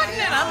 Brother Martin,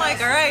 and I'm like,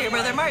 all right,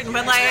 Brother Martin,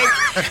 but like,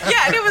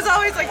 yeah, and it was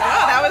always like,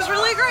 oh, that was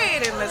really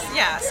great, and this,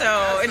 yeah,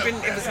 so it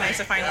was nice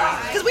to finally...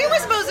 Because we were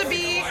supposed to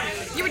be...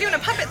 You were doing a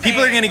puppet thing.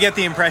 People are going to get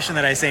the impression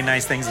that I say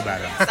nice things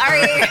about him.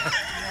 Sorry.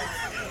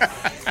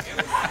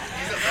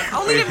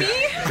 Only to me?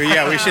 But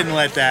yeah, we shouldn't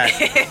let that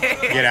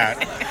get out.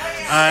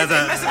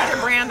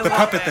 The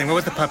puppet thing. What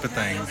was the puppet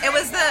thing? It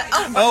was the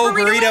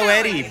Burrito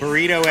Eddie.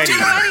 Burrito Eddie.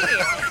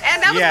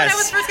 And that was when I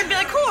was first gonna be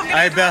like, cool.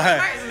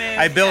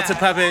 I built a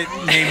puppet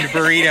named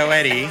Burrito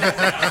Eddie,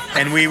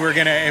 and we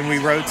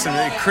wrote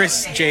some.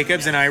 Chris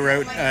Jacobs and I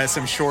wrote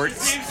some short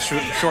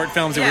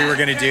films that we were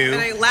gonna do.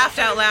 And I laughed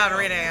out loud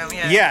reading them.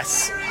 Yeah.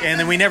 Yes, and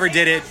then we never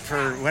did it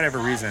for whatever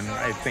reason.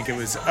 I think it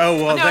was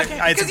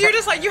because you're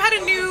just like you had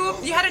a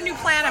new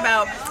plan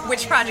about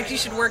which project you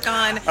should work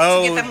on to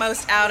get the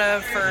most out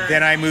of for.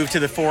 Then I moved to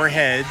the Four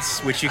Heads,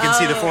 which you can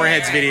see the Four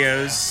Heads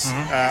videos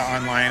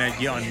online on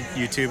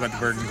YouTube on the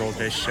Bird and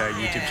Goldfish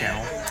YouTube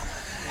channel.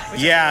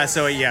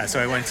 So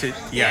I went to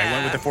I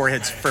went with the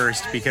foreheads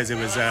first because it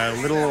was a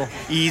little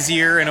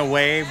easier in a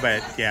way,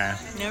 but yeah.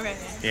 Okay.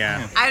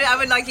 Yeah. I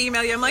would like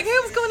email you. I'm like, hey,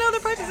 what's going on? The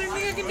practice,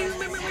 anything I can do?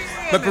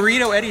 But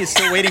Burrito Eddie is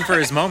still waiting for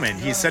his moment.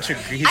 He's such a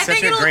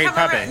great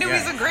puppet. No,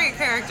 he's a great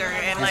character,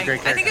 and like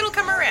I think it'll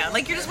come around.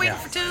 Like you're just waiting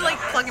to like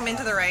plug him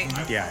into the right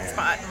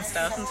spot and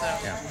stuff, and so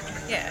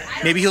yeah.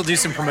 Maybe he'll do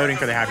some promoting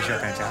for the Happy Show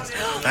Fantastic.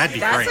 That'd be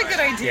That's great. a good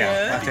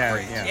idea.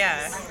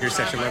 Yeah. You're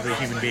such a lovely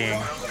human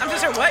being. I'm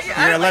just a what?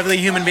 You're a lovely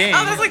human being.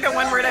 Oh, that's like the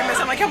one word I miss.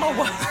 I'm like, I'm a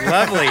what?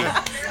 Lovely.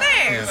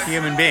 Thanks.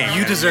 Human being.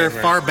 You deserve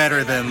far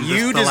better than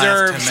you the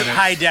deserve last 10 minutes.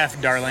 high def,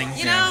 darling.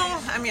 You know,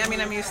 I mean,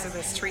 I'm used to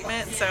this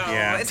treatment, so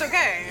it's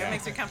okay. It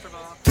makes me comfortable.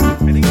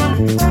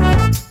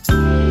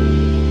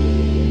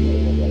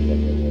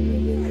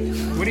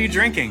 What are you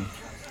drinking?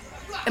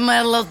 Am I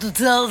allowed to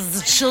tell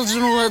the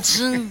children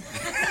watching?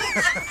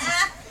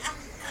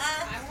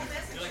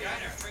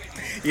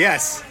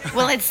 Yes.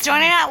 Well, it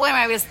started out when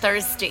I was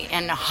thirsty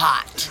and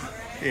hot.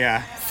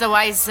 Yeah. So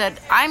I said,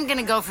 I'm going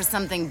to go for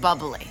something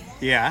bubbly.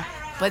 Yeah.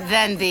 But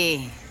then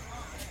the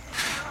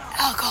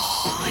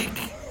alcoholic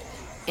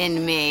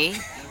in me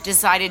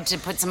decided to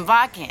put some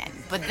vodka in.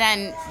 But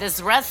then this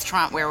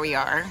restaurant where we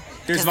are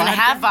doesn't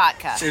have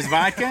vodka. There's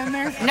vodka in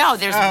there? No,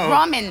 there's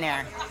rum in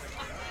there.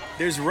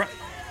 There's rum.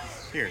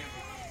 Here,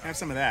 have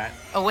some of that.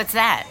 Oh, what's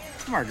that?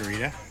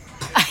 Margarita.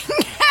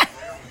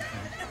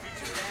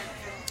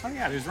 Oh,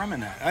 yeah, there's rum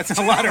in that. That's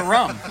a lot of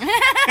rum.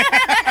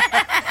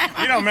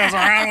 You don't mess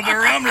around with the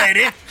rum,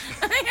 lady.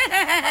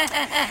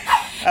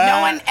 No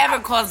one ever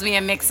calls me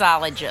a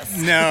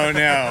mixologist.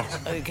 No.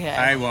 Okay.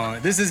 I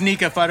won't. This is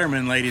Nika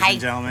Futterman, ladies and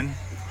gentlemen.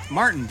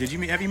 Martin,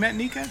 have you met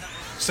Nika?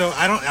 So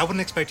I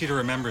wouldn't expect you to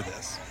remember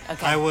this.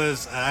 Okay. I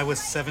was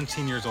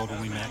 17 years old when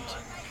we met.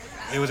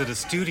 It was at a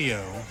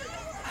studio.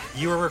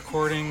 You were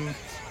recording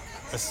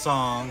a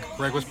song.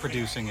 Greg was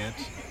producing it.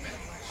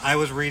 I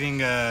was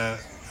reading a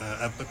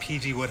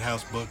P.G.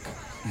 Woodhouse book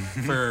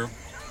for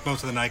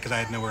most of the night because I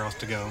had nowhere else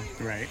to go.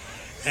 Right.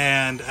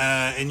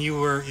 And you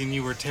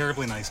were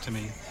terribly nice to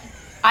me.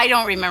 I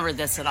don't remember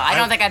this at all. I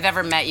don't think I've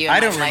ever met you in I my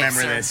don't life,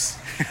 remember sir. this.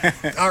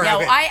 All right, No,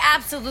 okay. I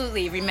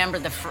absolutely remember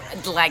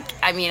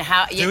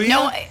how... Do you?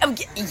 No,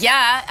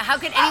 yeah. How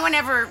could anyone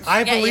ever I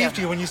forget believed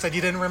you when you said you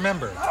didn't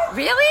remember.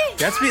 Really?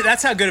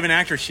 That's how good of an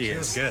actress she is.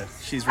 was good.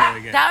 She's really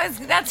good.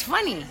 That's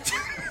funny.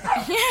 How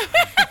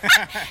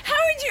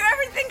would you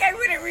ever think I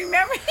wouldn't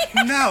remember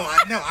you? No.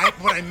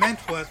 What I meant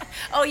was...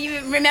 Oh, you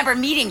remember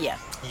meeting you?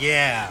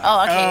 Yeah.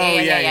 Oh, okay.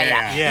 Oh,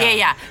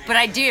 Yeah. But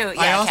I do. Yeah,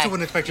 I also okay.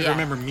 wouldn't expect you to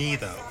remember me,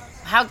 though.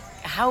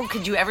 How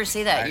could you ever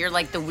say that? You're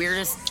like the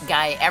weirdest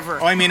guy ever.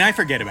 Oh, I mean, I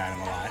forget about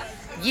him a lot.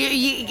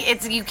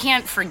 You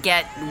can't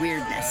forget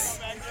weirdness.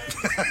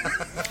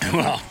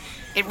 Well,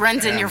 It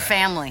runs in your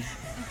family.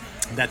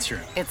 that's true.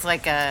 It's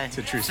like It's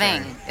a true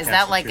thing. story. Is That's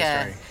that a like true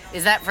story.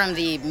 Is that from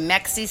the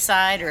Mexi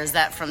side or is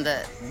that from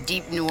the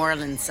deep New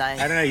Orleans side?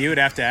 I don't know. You would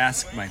have to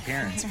ask my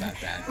parents about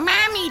that.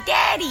 Mommy,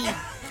 Daddy.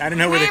 I don't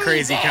know where the Mommy,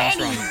 crazy comes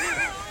Daddy.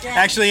 from.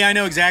 Actually, I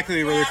know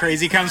exactly where the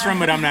crazy comes from,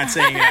 but I'm not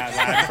saying it out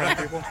loud in front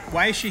of people.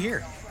 Why is she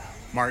here,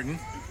 Martin?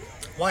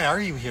 Why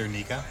are you here,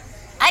 Nika?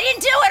 I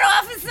didn't do it,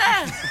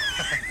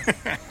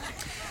 officer.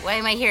 Why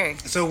am I here?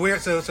 So we're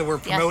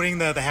promoting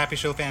the Happy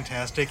Show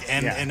Fantastic,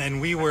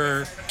 and we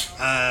were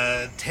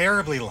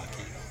terribly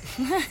lucky,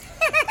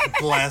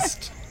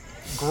 blessed,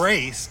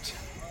 graced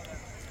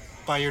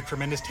by your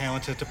tremendous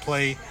talent to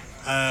play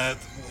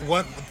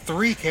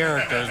three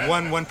characters,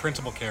 one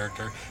principal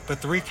character, but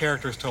three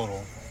characters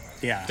total.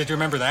 Yeah. Did you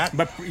remember that?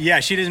 But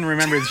yeah, she didn't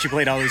remember that she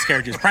played all those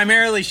characters.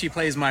 Primarily, she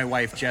plays my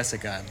wife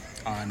Jessica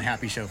on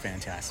Happy Show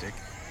Fantastic.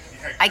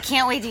 I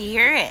can't wait to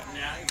hear it.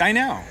 I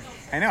know.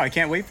 I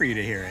can't wait for you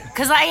to hear it.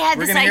 Because I had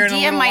We're this gonna hear it in a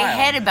idea in little my while.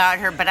 head about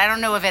her, but I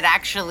don't know if it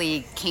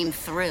actually came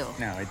through.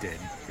 No, it did.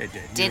 It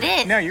did. Did You were-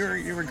 it? No,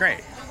 you were great.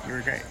 You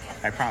were great.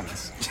 I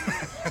promise.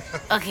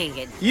 Okay,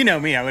 good. You know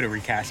me. I would have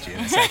recast you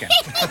in a second.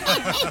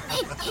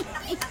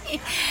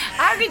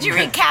 How could you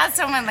recast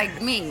someone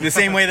like me? The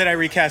same way that I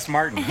recast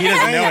Martin. He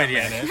doesn't know it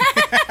yet.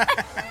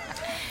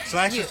 So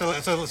actually,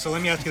 so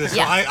let me ask you this.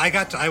 Yeah.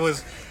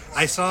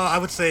 So I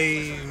would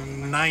say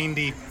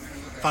 95%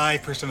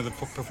 of the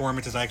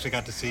performances I actually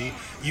got to see.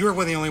 You were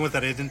one of the only ones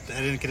that I didn't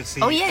get to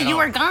see. Oh yeah, at you all.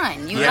 were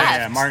gone. You Yeah,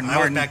 left. Martin. I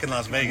was back in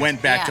Las Vegas.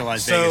 Went back to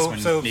Las Vegas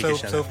when Nika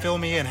showed So up. fill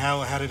me in.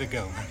 How did it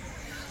go?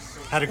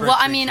 How did Greg Well,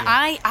 I treat mean, you?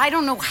 I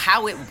don't know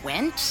how it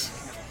went.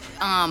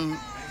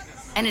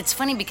 And it's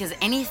funny because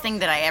anything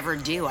that I ever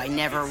do, I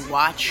never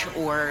watch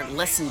or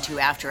listen to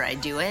after I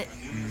do it,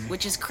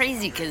 which is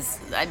crazy because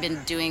I've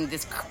been doing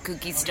this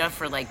kooky stuff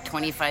for like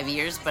 25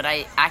 years. But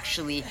I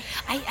actually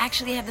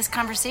had this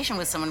conversation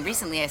with someone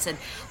recently. I said,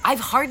 I've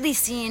hardly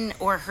seen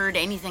or heard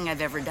anything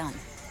I've ever done.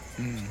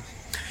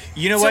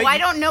 You know So what? I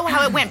don't know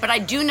how it went, but I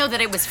do know that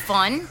it was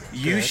fun.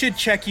 You should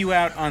check you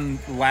out on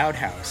Loud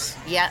House.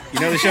 Yeah. You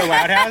know the show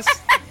Loud House?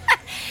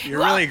 You're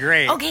Well, really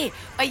great. Okay,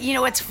 you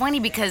know, it's funny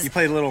because... You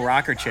play the little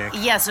rocker chick.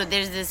 Yeah, so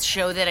there's this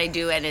show that I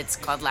do, and it's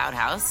called Loud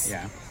House.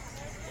 Yeah.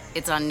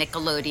 It's on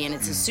Nickelodeon.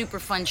 It's a super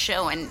fun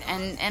show, and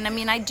I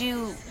mean, I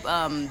do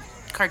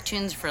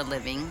cartoons for a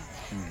living,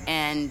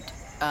 and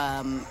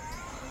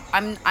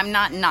I'm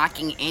not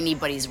knocking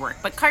anybody's work,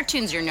 but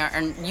cartoons are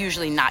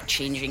usually not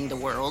changing the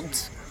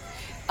world,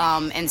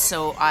 and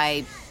so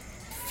I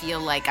feel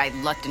like I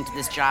lucked into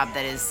this job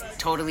that is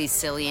totally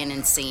silly and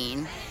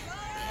insane.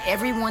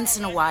 Every once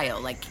in a while,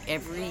 like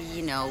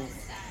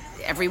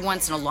every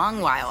once in a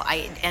long while,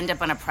 I end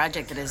up on a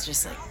project that is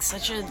just like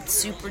such a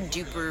super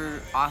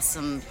duper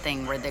awesome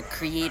thing where the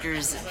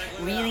creators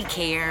really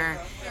care,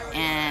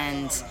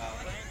 and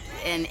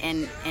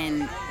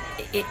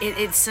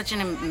it's such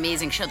an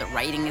amazing show. The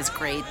writing is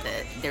great.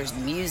 There's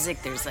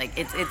music. There's like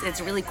it's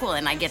really cool,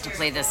 and I get to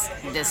play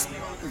this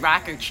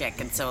rocker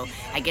chick, and so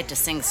I get to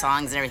sing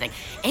songs and everything.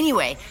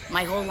 Anyway,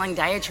 my whole long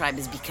diatribe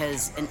is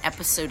because an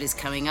episode is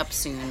coming up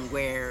soon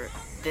where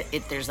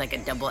there's like a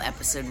double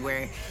episode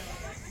where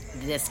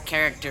this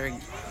character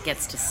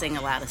gets to sing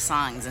a lot of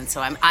songs, and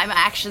so I'm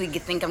actually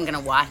think I'm gonna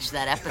watch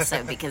that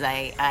episode because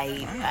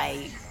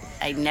I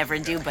never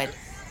do, but.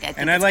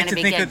 And I'd like to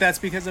think that that's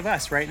because of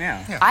us right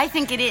now. Yeah. I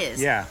think it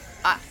is. Yeah.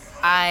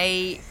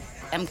 I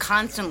am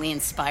constantly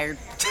inspired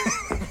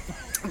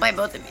by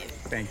both of you.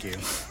 Thank you.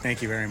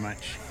 Thank you very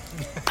much.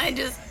 I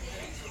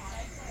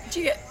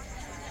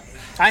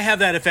have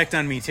that effect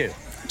on me too.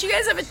 Do you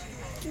guys have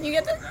can you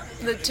get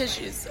the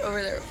tissues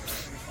over there?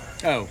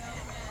 Oh.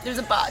 There's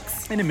a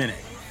box. In a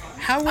minute.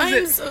 How was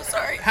it? I'm so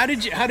sorry. How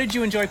did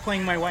you enjoy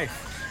playing my wife?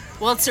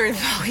 Well, it's sort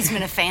of always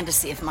been a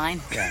fantasy of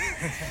mine. Yeah.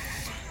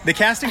 The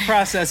casting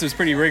process was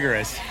pretty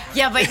rigorous.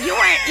 Yeah, but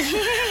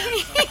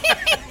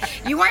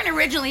you weren't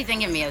originally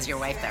thinking of me as your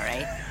wife, though,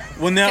 right?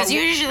 Well, no. Because you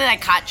usually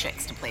like hot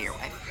chicks to play your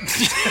wife.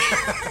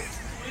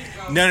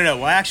 No.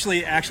 Well,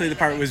 actually, the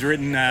part was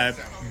written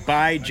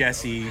by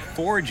Jesse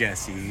for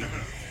Jesse.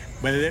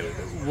 But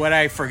what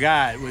I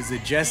forgot was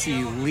that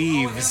Jesse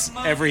leaves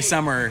every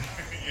summer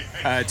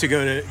to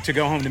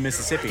go home to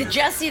Mississippi. The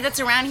Jesse that's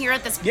around here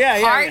at this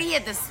party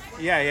at this.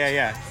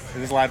 Yeah. It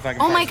was a lot of fucking.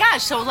 Oh my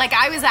gosh! So like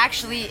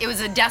it was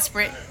a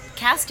desperate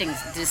casting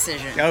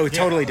decision. Oh,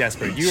 totally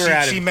desperate. You were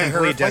out of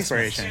complete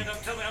desperation.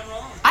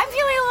 I'm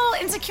feeling a little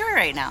insecure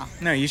right now.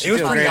 No, you should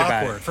feel great about it. It was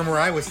pretty awkward from where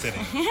I was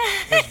sitting.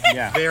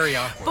 Yeah, very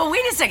awkward. But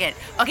wait a second.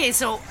 Okay,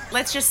 so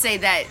let's just say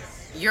that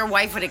your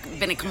wife would have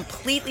been a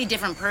completely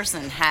different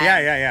person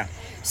had. Yeah.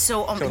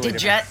 So Totally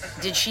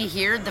did she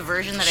hear the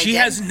version that I did? She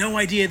has no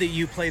idea that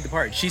you played the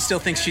part. She still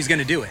thinks she's going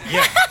to do it.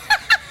 Yeah.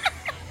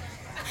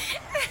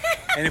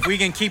 And if we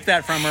can keep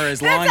that from her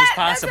as long as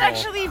possible. That's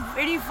actually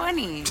pretty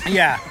funny.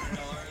 Yeah.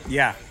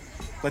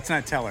 Let's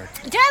not tell her.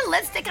 Do I have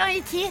lipstick on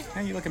your teeth?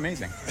 Yeah, you look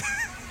amazing.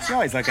 You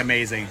always look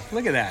amazing.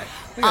 Look at that.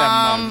 Look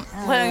at that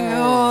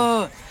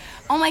mug.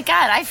 Oh my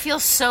God, I feel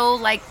so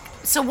like.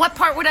 So what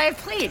part would I have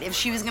played if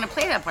she was going to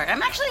play that part?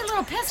 I'm actually a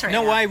little pissed right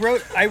now. No, I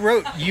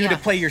wrote you to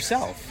play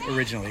yourself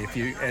originally,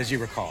 as you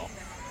recall.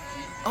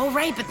 Oh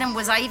right, but then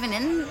was I even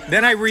in?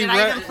 Then I rewrote.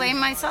 Did I even play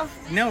myself?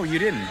 No, you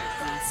didn't. No.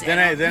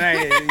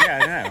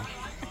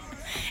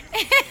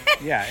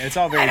 Yeah, it's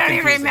all very. I don't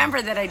confusing. even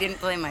remember that I didn't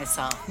play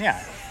myself.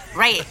 Yeah.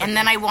 Right, and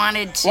then I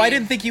wanted to. Well, I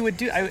didn't think you would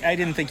do. I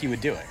didn't think you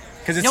would do it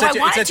because it's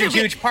such a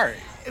huge part.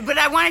 But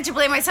I wanted to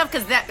play myself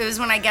because that was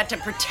when I got to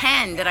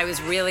pretend that I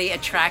was really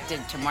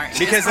attracted to Martin.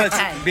 Because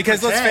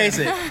let's face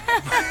it.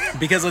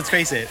 Because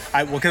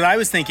I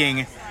was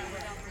thinking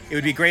it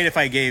would be great if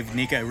I gave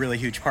Nika a really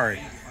huge part,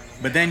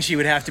 but then she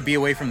would have to be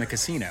away from the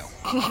casino.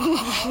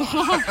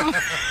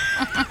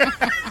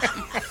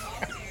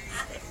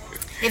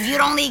 If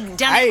you'd only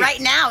done it right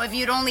now, if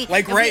you'd only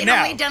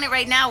done it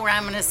right now, where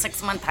I'm in a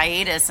 6-month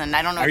hiatus and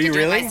I don't know what to do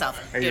with myself.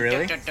 Are you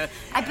really?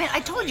 I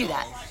told you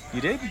that.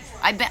 You did?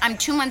 I'm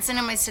 2 months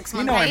into my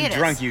 6-month hiatus. hiatus. I'm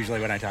drunk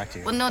usually when I talk to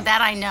you. Well, no,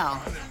 that I know.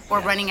 Or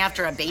running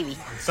after a baby.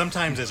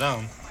 Sometimes his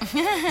own.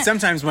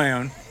 Sometimes my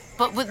own.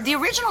 But with the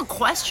original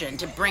question,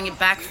 to bring it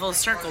back full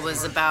circle,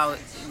 was about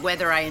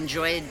whether I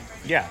enjoyed.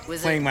 Yeah,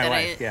 playing my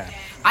wife.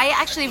 I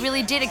actually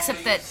really did,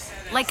 except that,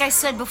 like I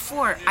said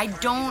before,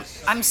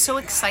 I'm so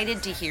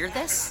excited to hear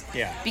this.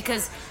 Yeah.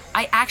 Because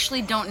I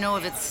actually don't know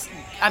if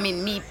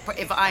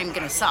if I'm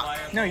going to suck.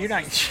 No, you're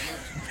not.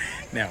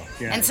 No,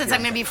 you're not. And since I'm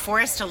going to be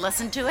forced to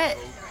listen to it.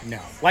 No.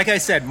 Like I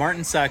said,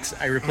 Martin sucks.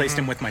 I replaced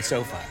him with my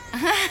sofa.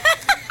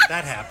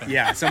 That happened.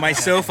 Yeah, so my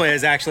sofa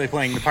is actually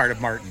playing the part of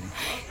Martin.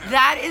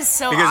 That is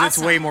so because awesome. It's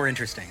way more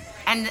interesting.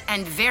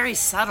 And very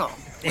subtle.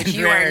 Which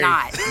you are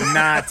not.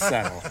 Not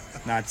subtle.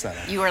 Not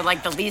subtle. You are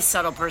like the least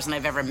subtle person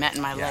I've ever met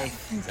in my life.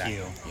 Thank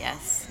you.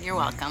 Yes, you're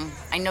welcome.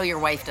 I know your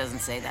wife doesn't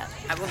say that.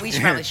 We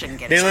probably shouldn't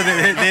get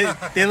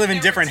they live in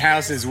different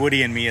houses,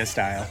 Woody and Mia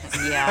style.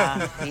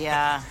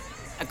 Yeah.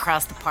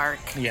 Across the park.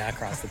 Yeah,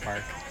 across the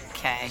park.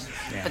 Okay.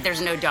 Yeah. But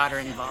there's no daughter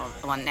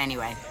involved. Well,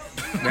 anyway.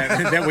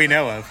 that we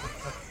know of.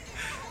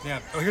 Yeah.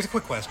 Oh, here's a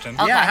quick question.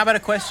 Okay. Yeah. How about a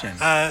question?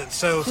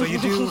 So you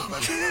do.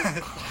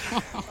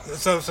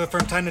 so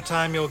from time to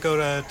time you'll go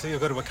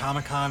to a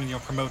Comic-Con and you'll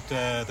promote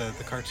the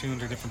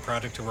cartoons or different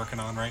projects you're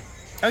working on, right?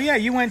 Oh yeah,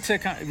 you went to.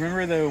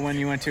 Remember the one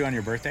you went to on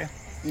your birthday?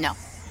 No.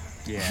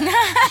 Yeah.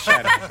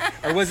 Shut up.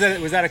 Or was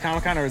that a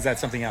Comic-Con or was that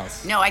something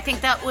else? No, I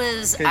think that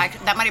was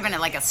that might have been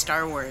like a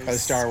Star Wars. A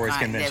Star Wars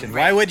convention.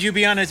 Right. Why would you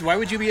be at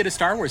a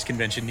Star Wars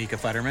convention, Nika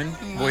Futterman,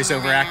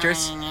 voiceover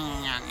actress?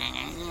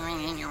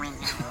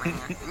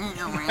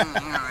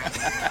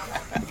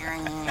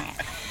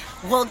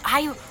 Well,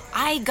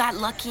 I got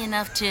lucky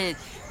enough to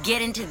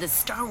get into the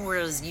Star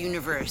Wars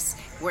universe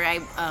where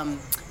I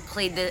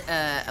played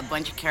a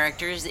bunch of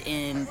characters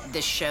in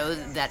the show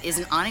that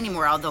isn't on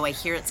anymore, although I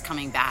hear it's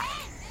coming back,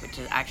 which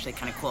is actually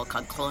kind of cool,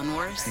 called Clone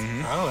Wars.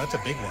 Mm-hmm. Oh, that's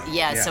a big one.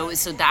 Yeah.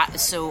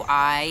 So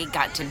I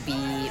got to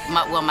be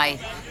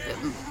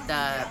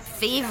the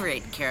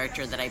favorite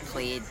character that I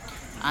played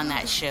on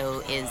that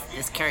show is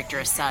this character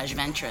Asajj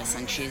Ventress,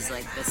 and she's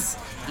like this,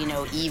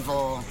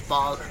 evil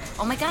bald.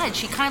 Oh my God,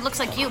 she kind of looks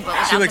like you, but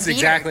without she looks the beard.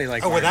 Exactly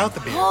like. Oh, without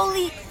the beard.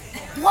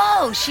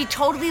 Whoa, she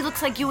totally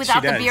looks like you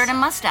without the beard and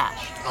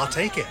mustache. I'll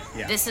take it.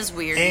 Yeah. This is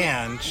weird.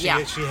 And she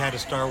had a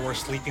Star Wars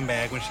sleeping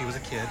bag when she was a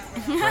kid,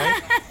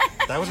 right?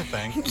 That was a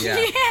thing.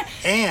 Yeah.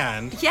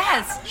 And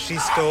yes, she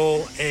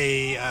stole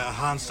a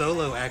Han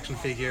Solo action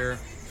figure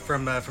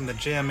from the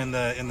gym in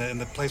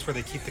the place where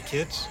they keep the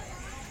kids.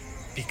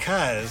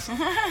 Because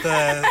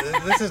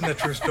this isn't a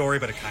true story,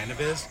 but it kind of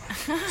is.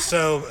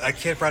 So a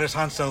kid brought his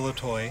Han Solo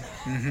toy.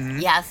 Mm-hmm.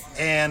 Yes.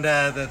 And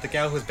the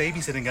gal who was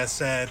babysitting us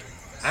said,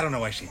 I don't know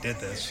why she did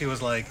this. She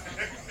was like,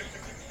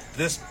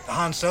 this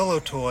Han Solo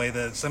toy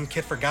that some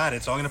kid forgot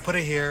it, so I'm going to put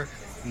it here.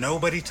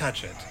 Nobody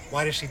touch it.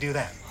 Why did she do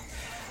that?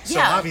 So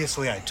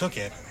obviously I took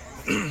it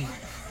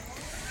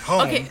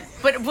home. Okay,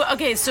 but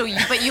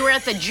you were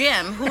at the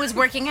gym. Who was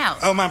working out?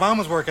 Oh, my mom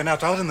was working out.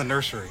 So I was in the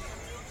nursery.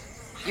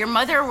 Your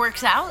mother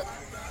works out?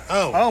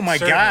 Oh my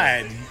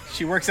certainly. God!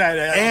 She works out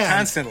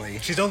constantly.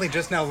 She's only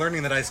just now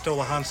learning that I stole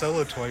a Han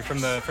Solo toy from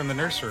the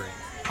nursery.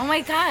 Oh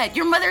my God!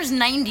 Your mother's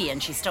 90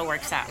 and she still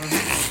works out.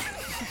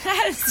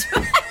 That is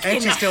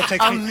and she still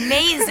takes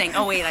amazing.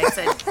 Oh wait, I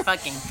said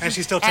fucking. And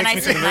she still takes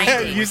me to the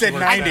nursery. You said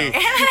 90.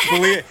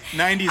 Believe it,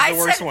 90 is the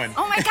worst one.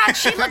 Oh my God,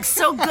 she looks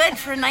so good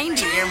for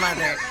 90. Your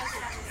mother.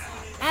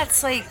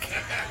 That's like.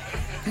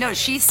 No,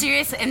 she's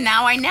serious, and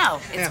now I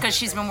know it's because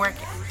she's been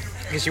working.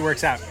 Because she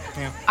works out.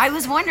 Yeah. I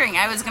was wondering.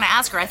 I was going to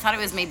ask her. I thought it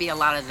was maybe a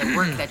lot of the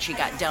work that she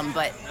got done,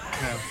 but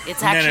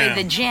it's actually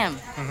the gym.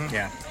 Mm-hmm.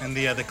 Yeah, and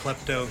the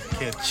klepto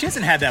kid. She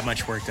hasn't had that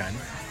much work done.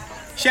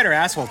 She had her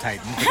asshole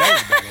tightened, but that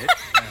was about it.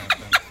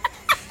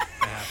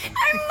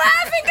 I'm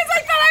laughing because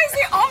I thought I was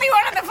the only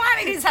one on the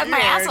planet who's had my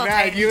asshole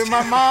tightened. You and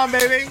my mom,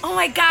 baby. Oh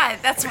my God,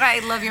 that's why I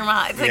love your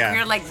mom. It's like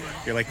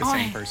you're like the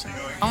same person.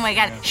 Oh my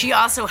God, she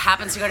also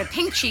happens to go to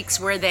Pink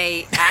Cheeks where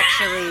they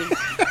actually.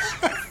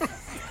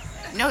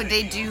 No,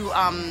 they do.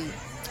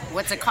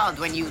 What's it called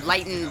when you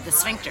lighten the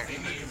sphincter?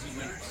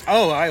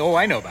 I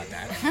know about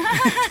that.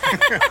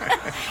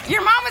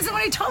 Your mom was the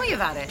one who told me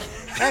about it.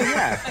 Oh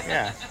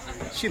yeah.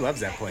 She loves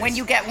that place. When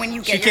you get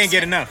she can't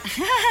get enough.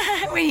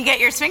 When you get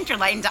your sphincter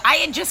lightened, I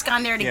had just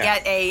gone there to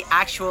get a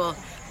actual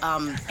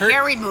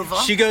hair removal.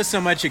 She goes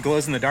so much it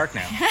glows in the dark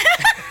now.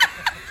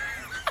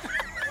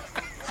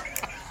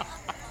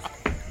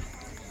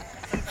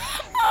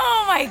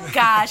 Oh my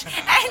gosh.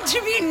 And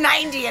to be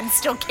 90 and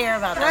still care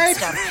about that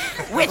stuff.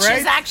 Which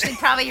is actually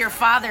probably your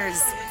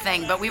father's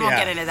thing, but we won't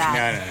get into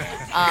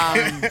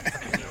that. No.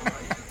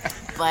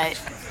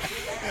 But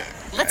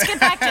let's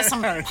get back to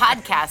some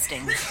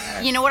podcasting.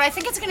 You know what? I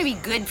think it's going to be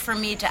good for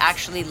me to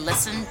actually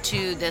listen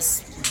to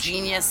this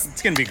genius.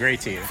 It's going to be great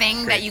to you.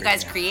 Thing that you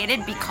guys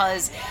created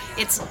because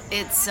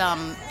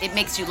it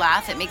makes you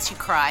laugh, it makes you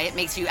cry, it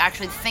makes you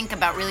actually think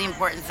about really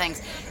important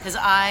things. Because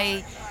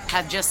I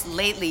have just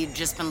lately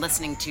been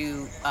listening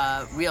to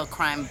real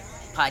crime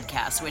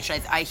podcasts, which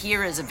I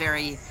hear is a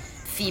very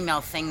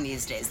female thing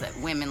these days, that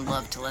women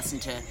love to listen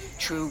to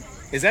true.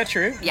 Is that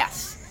true?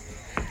 Yes.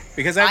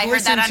 Because I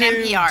heard that on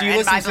NPR. Do you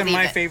listen to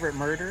My Favorite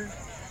Murder?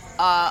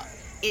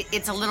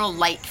 It's a little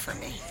light for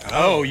me.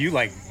 Oh, you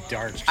like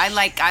dark. I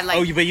like.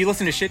 Oh, but you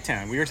listen to Shit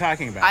Town. We were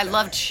talking about. I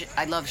love Shit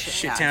Town.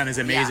 Shit Town is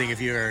amazing. If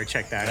you ever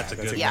check that out,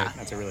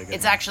 that's a really good.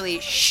 It's actually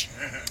Shh.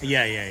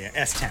 Yeah.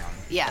 S Town.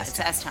 Yeah, it's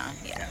S Town.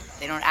 Yeah,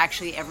 they don't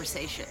actually ever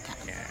say Shit Town.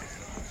 Yeah.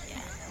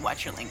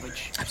 Watch your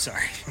language. I'm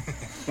sorry.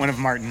 One of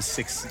Martin's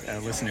 6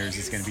 listeners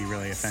is going to be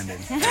really offended.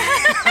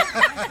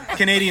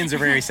 Canadians are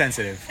very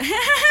sensitive.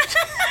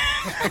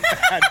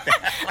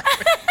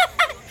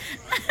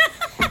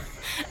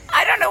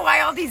 I don't know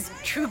why all these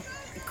true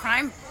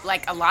crime,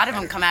 like a lot of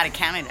them come out of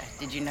Canada.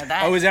 Did you know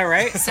that? Oh, is that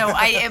right? So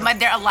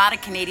there are a lot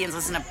of Canadians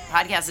listen to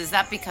podcasts. Is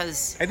that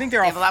because I think they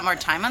have a lot more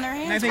time on their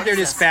hands? I think they're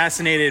just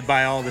fascinated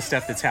by all the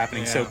stuff that's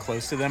happening so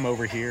close to them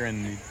over here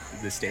in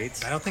the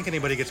States. I don't think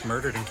anybody gets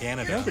murdered in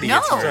Canada. Nobody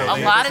gets murdered.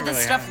 A lot of the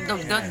stuff,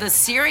 the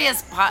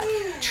serious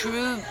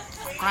true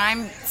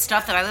crime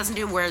stuff that I listen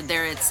to, where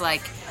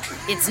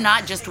it's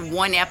not just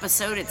one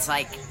episode, it's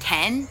like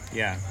 10.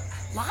 Yeah.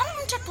 A lot of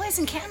them took place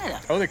in Canada.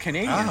 Oh, they're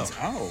Canadians.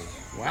 Oh,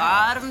 wow. A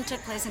lot of them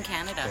took place in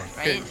Canada,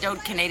 right?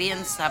 Don't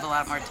Canadians have a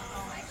lot more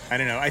I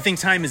don't know. I think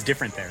time is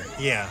different there.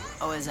 Yeah.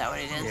 Oh, is that what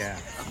it is? Yeah.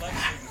 Okay.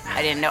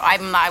 I didn't know.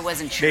 I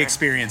wasn't sure. They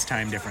experience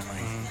time differently.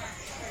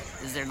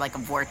 Is there like a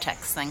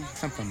vortex thing?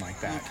 Something like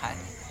that. Okay.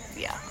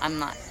 Yeah, I'm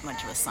not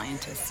much of a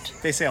scientist.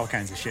 They say all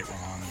kinds of shit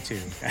wrong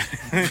too.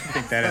 I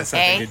think that has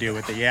something to do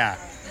with it. Yeah.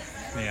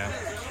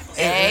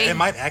 It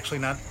might actually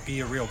not be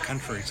a real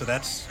country, so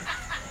that's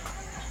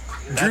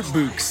droop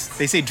books.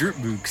 They say droop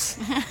books.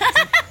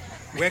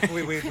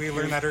 we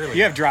learned that earlier.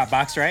 You have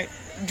Dropbox, right?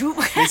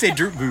 They say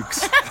droop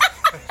books.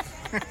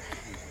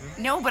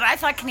 No, but I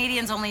thought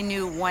Canadians only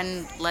knew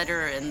one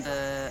letter in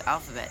the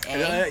alphabet.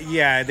 A?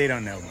 Yeah, they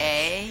don't know much.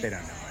 A? They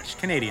don't know much.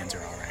 Canadians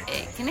are all right.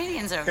 A.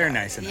 Canadians are... They're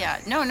nice enough. Yeah.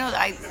 No,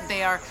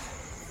 they are...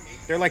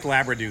 They're like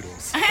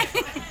Labradoodles.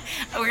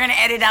 We're going to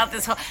edit out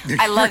this whole...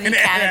 I love you,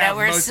 Canada.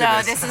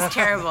 This is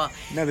terrible.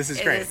 No, this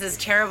is great. This is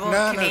terrible,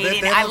 no,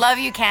 Canadian. they I love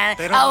you,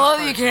 Canada. I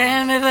love you,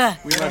 Canada.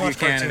 We love you,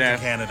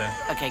 Canada.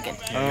 Okay, good.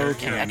 Oh,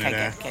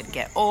 Canada. Okay,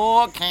 good.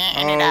 Oh,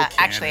 Canada.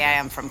 Actually, I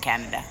am from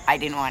Canada. I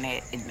didn't want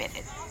to admit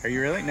it. Are you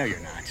really? No, you're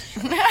not.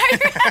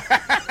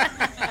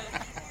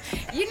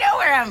 You know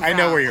where I'm from. I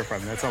know where you're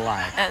from. That's a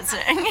lie. That's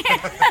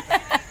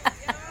right.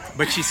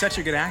 But she's such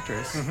a good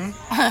actress. Mm-hmm.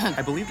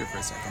 I believed her for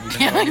a second.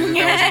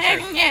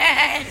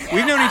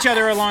 We've known each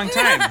other a long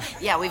time.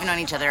 Yeah, we've known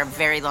each other a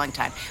very long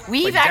time.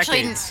 We've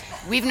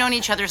known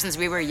each other since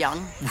we were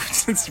young.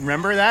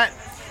 Remember that?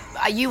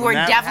 You were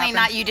definitely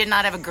not. You did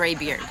not have a gray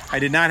beard. I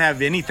did not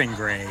have anything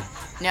gray.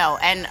 No,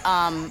 and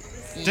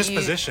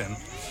disposition.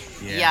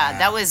 Yeah,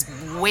 that was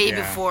way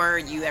before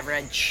you ever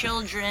had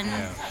children.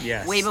 Yeah.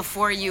 Yes. Way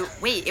before you.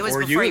 Wait, it was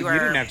or before you were. You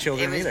didn't have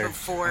children either. It was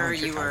before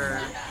you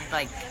were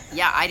like.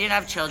 Yeah, I didn't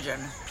have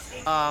children.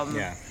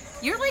 Yeah.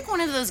 You're like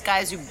one of those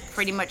guys who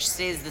pretty much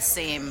stays the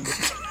same.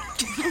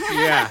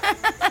 Yeah.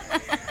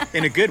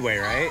 In a good way,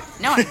 right?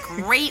 No, in a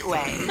great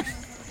way.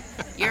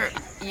 You're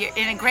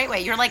in a great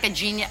way. You're like a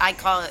genius. I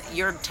call it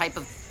your type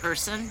of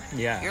person.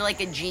 Yeah. You're like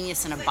a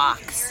genius in a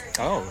box.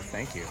 Oh,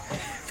 thank you.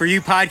 For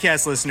you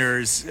podcast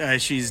listeners,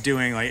 she's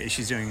doing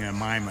a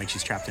mime like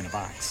she's trapped in a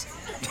box.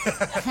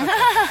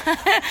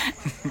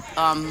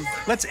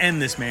 Let's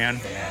end this,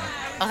 man.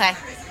 Okay.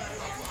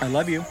 I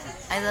love you.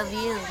 I love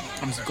you.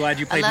 I'm so glad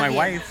you played my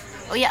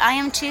wife. Oh yeah, I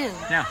am too.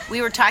 Yeah.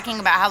 We were talking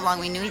about how long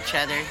we knew each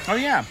other. Oh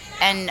yeah.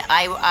 And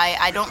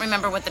I don't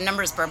remember what the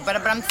numbers were, but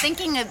I'm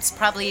thinking it's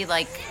probably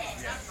like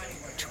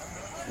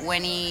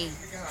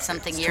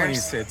 20-something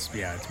years. It's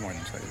more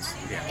than 20.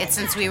 Yeah. It's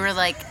since we were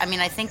like,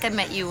 I think I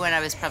met you when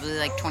I was probably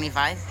like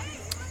 25.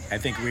 I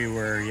think we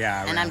were,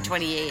 yeah. And I'm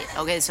 28.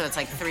 Okay, so it's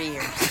like 3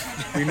 years.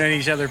 We met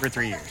each other for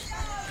 3 years.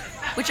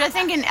 Which I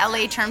think in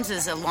LA terms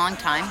is a long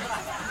time.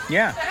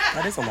 Yeah,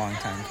 that is a long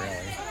time for LA.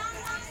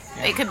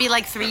 Yeah. It could be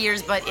like 3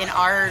 years, but in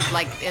our,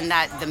 like, in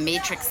that, the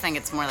Matrix thing,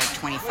 it's more like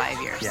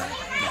 25 years. Yeah.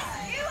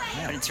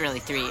 But it's really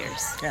 3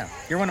 years. Yeah.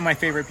 You're one of my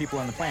favorite people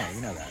on the planet.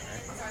 You know that,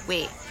 right?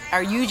 Wait,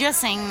 are you just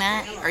saying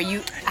that?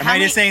 Am I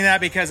just saying that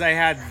because I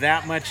had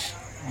that much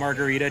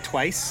margarita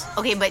twice?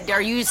 Okay, but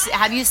have you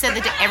said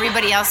that to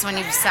everybody else when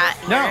you've sat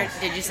here? No.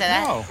 Did you say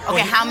that? No. Okay,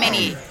 Well, how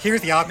many?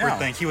 Here's the awkward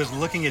thing. He was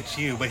looking at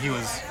you, but he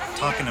was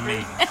talking to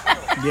me.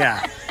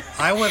 Yeah.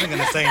 I wasn't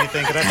going to say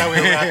anything because I thought we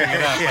were wrapping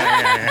it up.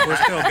 Yeah. We're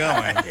still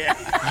going.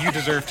 Yeah. You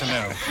deserve to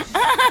know.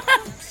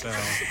 So.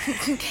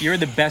 You're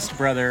the best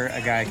brother a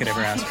guy could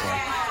ever ask for.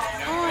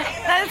 Oh,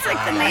 that's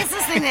like the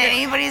nicest thing that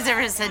anybody's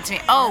ever said to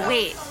me. Oh,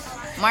 wait.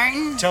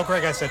 Martin? Tell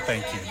Greg I said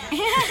thank you.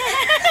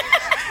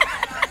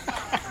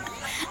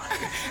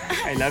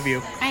 I love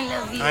you.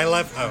 I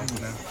love you. Oh,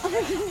 no.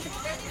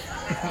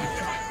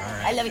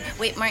 Right. I love you.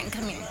 Wait, Martin,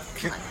 come here.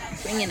 Come on.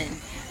 Bring it in.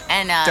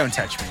 And don't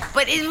touch me.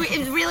 But it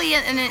really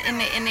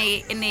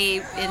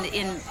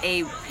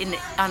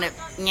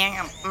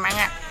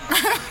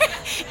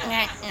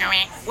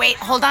wait,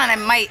 hold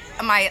on. My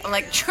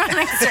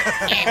electronics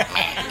are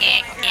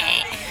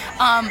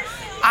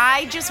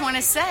I just want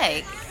to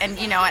say, and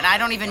and I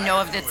don't even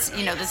know if it's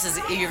this is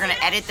you're going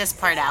to edit this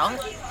part out.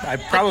 I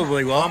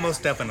probably will.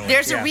 Almost definitely.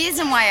 There's a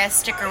reason why I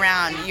stick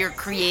around. You're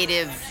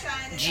creative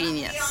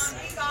genius.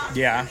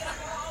 Yeah.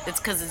 It's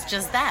because it's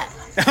just that.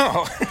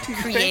 Oh,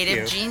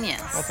 creative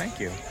genius. Well, thank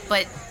you.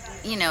 But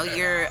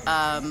you're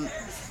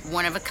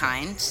one of a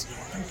kind.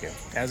 Thank you.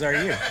 As are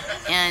you.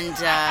 And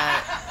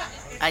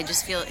I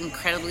just feel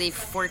incredibly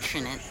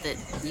fortunate that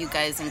you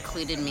guys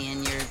included me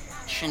in your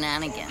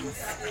shenanigans.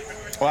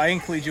 Well, I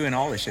include you in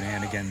all the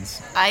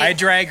shenanigans. I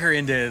drag her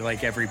into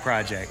like every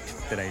project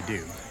that I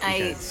do.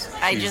 Because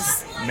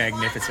she's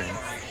magnificent,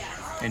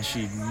 and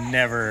she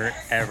never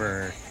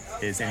ever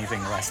is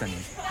anything less than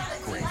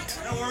great.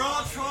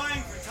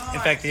 In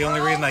fact, the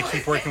only reason I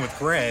keep working with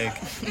Greg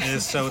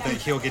is so that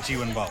he'll get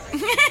you involved.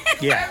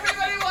 Yeah.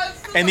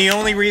 And the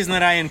only reason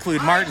that I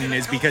include Martin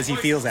is because he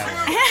feels that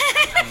way.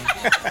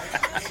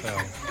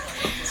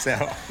 So.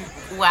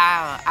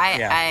 Wow.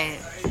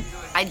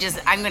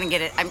 I'm gonna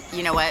get it.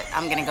 You know what?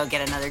 I'm gonna go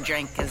get another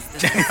drink because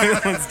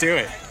let's do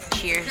it.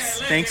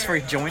 Cheers. Thanks for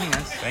joining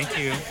us. Thank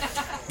you.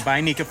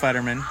 Bye, Nika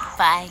Futterman.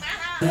 Bye.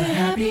 The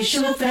Happy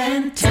Show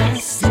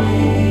Fantastic.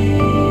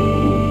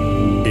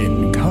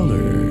 In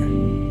color.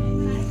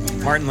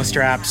 Martin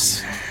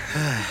Lestraps.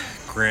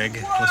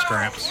 Greg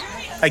Lestraps.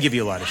 I give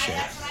you a lot of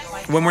shit.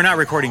 When we're not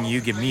recording, you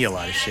give me a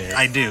lot of shit.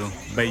 I do.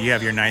 But you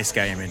have your nice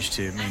guy image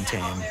to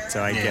maintain.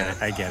 So I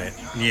get it.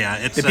 Yeah,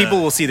 it's the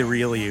people will see the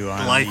real you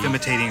on life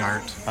imitating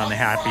art on the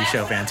Happy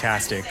Show.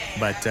 Fantastic.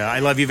 But I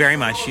love you very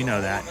much. You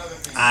know that.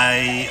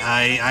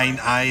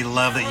 I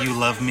love that you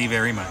love me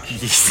very much.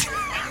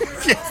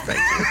 Yes, thank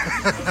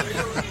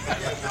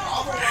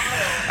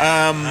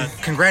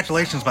you.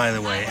 Congratulations, by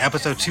the way,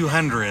 episode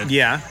 200.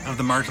 Of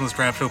the March and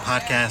Lestrap Show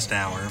podcast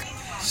hour.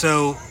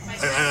 So,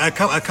 a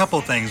couple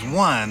things.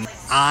 One,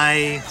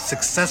 I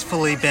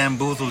successfully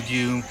bamboozled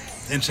you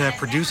into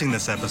producing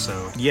this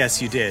episode.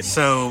 Yes, you did.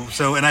 So,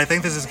 and I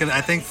think this is gonna.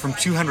 I think from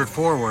 200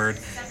 forward,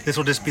 this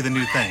will just be the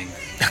new thing.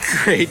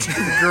 Great.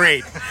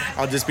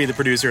 I'll just be the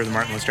producer of the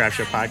Martin Lestrap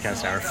Show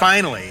podcast hour.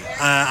 Finally.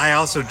 I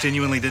also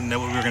genuinely didn't know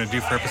what we were going to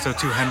do for episode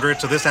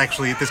 200, so this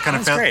kind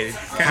of fell, great.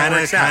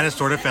 kind of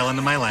sort of fell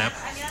into my lap.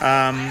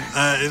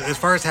 As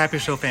far as Happy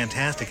Show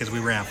Fantastic, as we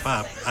wrap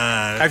up,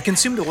 I've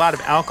consumed a lot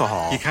of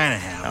alcohol. You kind of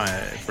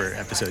have for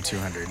episode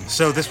 200.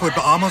 So this would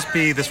almost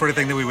be the sort of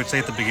thing that we would say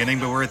at the beginning,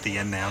 but we're at the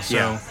end now.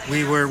 So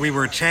we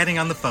were chatting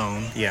on the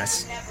phone.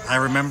 Yes. I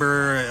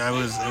remember I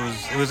was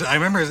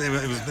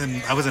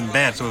in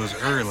bed, so it was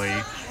early.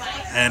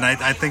 And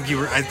I think you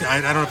were. I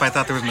don't know if I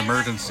thought there was an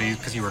emergency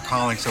because you were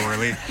calling so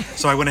early.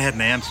 So I went ahead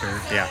and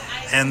answered. Yeah.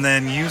 And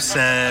then you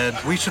said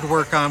we should do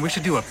a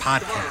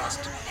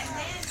podcast.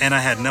 And I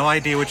had no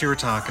idea what you were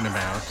talking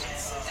about.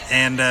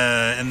 And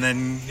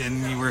then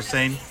you were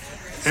saying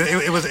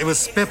it was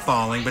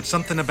spitballing, but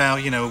something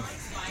about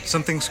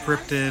something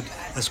scripted,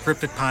 a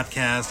scripted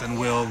podcast, and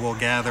we'll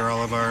gather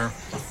all of our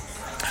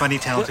funny,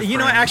 talented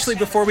friends. Actually,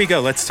 before we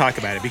go, let's talk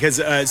about it because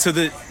so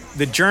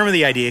the germ of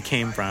the idea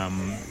came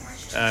from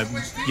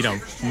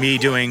me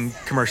doing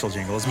commercial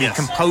jingles, me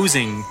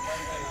composing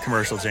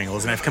commercial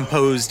jingles, and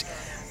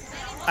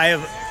I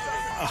have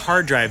a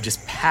hard drive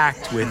just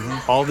packed with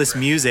all this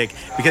music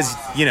because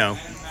you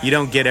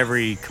don't get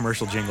every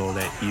commercial jingle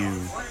that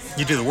you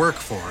do the work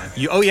for.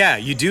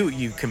 You do.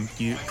 You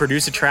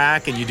produce a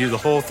track and you do the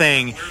whole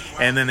thing,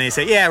 and then they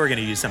say, we're going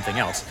to use something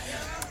else.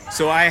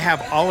 So I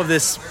have all of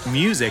this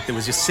music that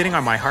was just sitting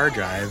on my hard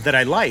drive that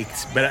I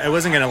liked, but I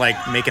wasn't going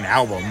to make an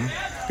album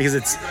because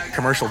it's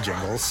commercial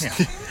jingles. Yeah.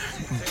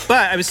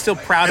 But I was still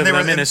proud of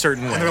them in a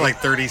certain way. And they're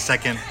 30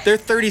 seconds. They're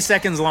 30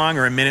 seconds long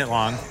or a minute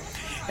long.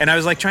 And I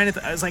was I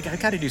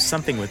got to do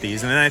something with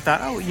these. And then I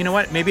thought, you know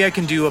what? Maybe I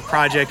can do a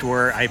project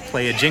where I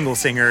play a jingle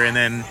singer, and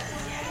then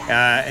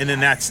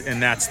that's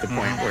the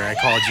point where I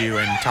called you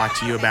and talked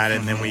to you about it,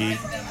 and then we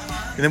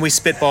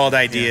spitballed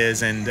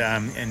ideas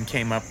and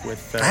came up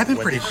with. I've been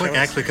pretty quick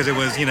actually because it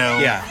was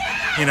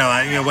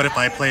what if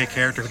I play a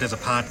character who does a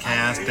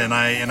podcast and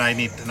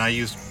I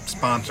use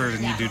sponsors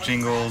and you do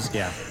jingles,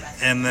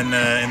 and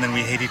then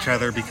we hate each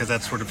other because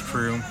that's sort of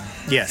true.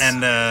 Yes.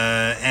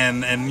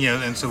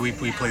 And so we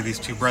play these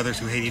two brothers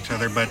who hate each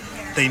other, but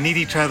they need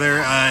each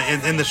other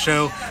in the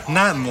show,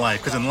 not in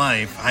life, because in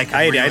life I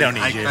don't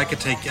need you. I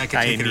could take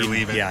it or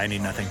leave it. Yeah, I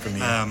need nothing from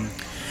you.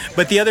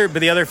 But the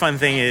other fun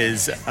thing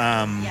is,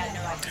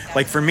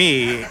 for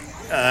me,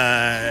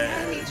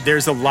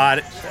 there's a lot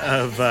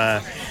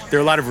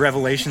of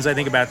revelations I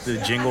think about the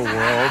jingle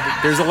world.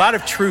 There's a lot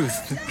of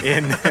truth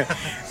in.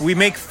 We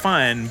make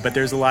fun, but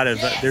there's a lot of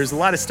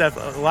stuff.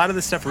 A lot of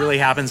the stuff really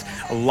happens.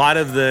 A lot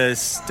of the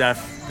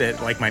stuff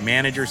that my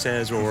manager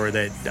says or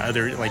that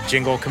other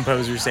jingle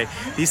composers say,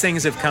 these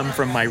things have come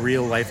from my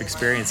real life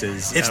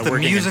experiences. It's the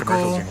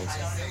musical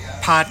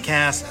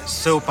podcast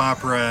soap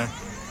opera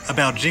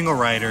about jingle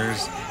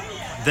writers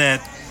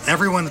that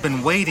everyone's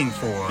been waiting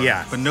for,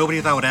 but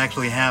nobody thought would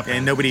actually happen.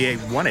 And nobody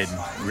wanted,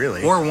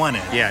 really. Or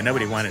wanted. Yeah,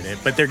 nobody wanted it.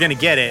 But they're going to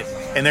get it,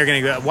 and they're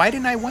going to go, why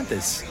didn't I want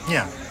this?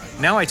 Yeah.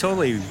 Now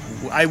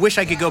I wish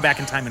I could go back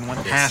in time and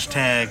want this.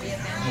 Hashtag,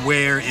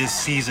 where is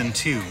season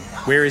 2?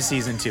 Where is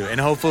season 2? And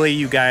hopefully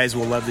you guys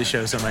will love the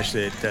show so much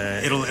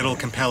that... it'll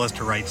compel us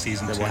to write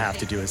season 2. That we'll have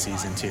to do a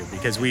season 2.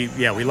 Because we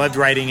loved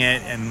writing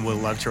it, and we'll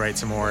love to write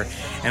some more.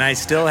 And I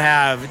still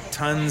have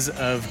tons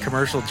of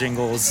commercial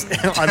jingles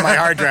on my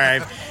hard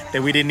drive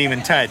that we didn't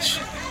even touch.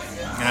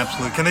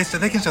 Absolutely.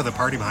 They can still have the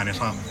party behind us,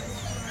 huh?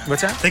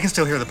 What's that? They can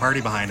still hear the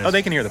party behind us. Oh,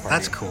 they can hear the party.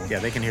 That's cool. Yeah,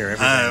 they can hear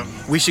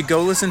everything. We should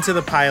go listen to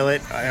the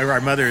pilot. Our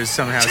mother is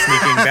somehow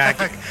sneaking back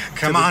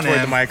toward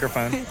the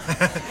microphone. You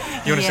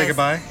want to say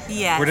goodbye?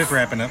 Yes. We're just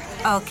wrapping up.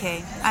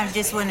 Okay. I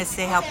just want to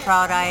say how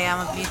proud I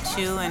am of you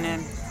two,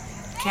 and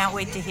can't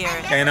wait to hear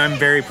it. And I'm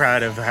very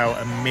proud of how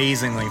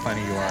amazingly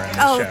funny you are on this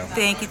show. Oh,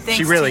 thank you. Thanks.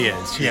 She really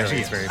is. She is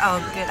very funny.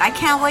 Oh, good. I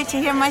can't wait to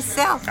hear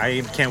myself.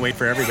 I can't wait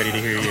for everybody to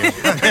hear you.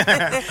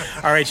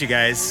 All right, you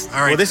guys.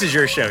 All right. Well, this is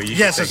your show.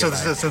 Since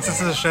this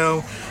is a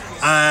show,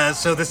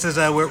 so this is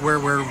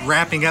we're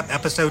wrapping up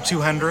episode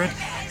 200,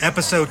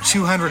 episode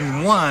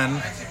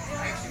 201.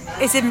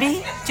 Is it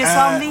me? Just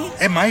all me?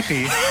 It might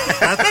be.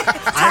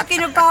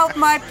 Talking about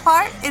my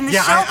part in the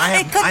show?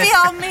 It could be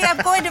all me. I'm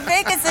going to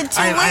Vegas in 2 weeks.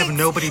 I have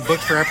nobody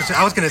booked for episode.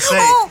 I was going to say.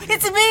 Oh,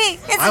 it's me.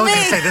 I was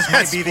going to say this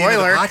might be the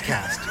end of the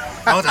podcast.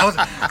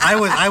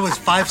 I was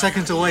 5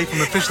 seconds away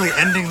from officially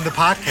ending the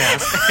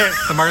podcast,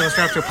 the Martin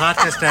Lestrap Show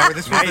podcast hour.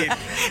 This was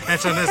and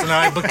so now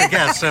I booked a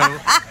guest. So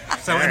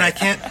So, and I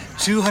can't.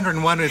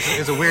 201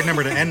 is a weird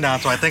number to end on,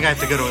 so I think I have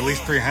to go to at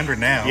least 300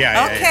 now.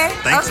 Okay.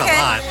 Thanks a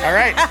lot. All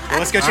right. Well,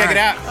 let's go check it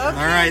out. All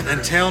right.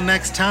 Until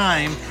next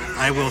time,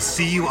 I will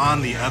see you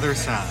on the other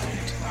side.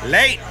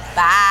 Late.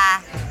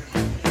 Bye.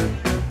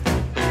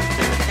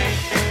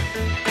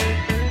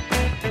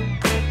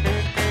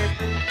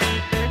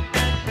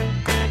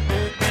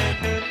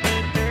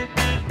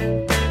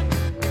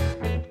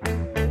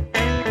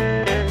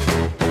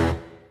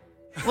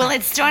 Well,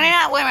 it started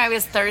out when I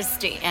was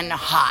thirsty and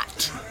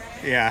hot.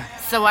 Yeah.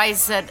 So I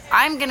said,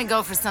 I'm going to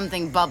go for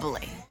something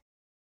bubbly.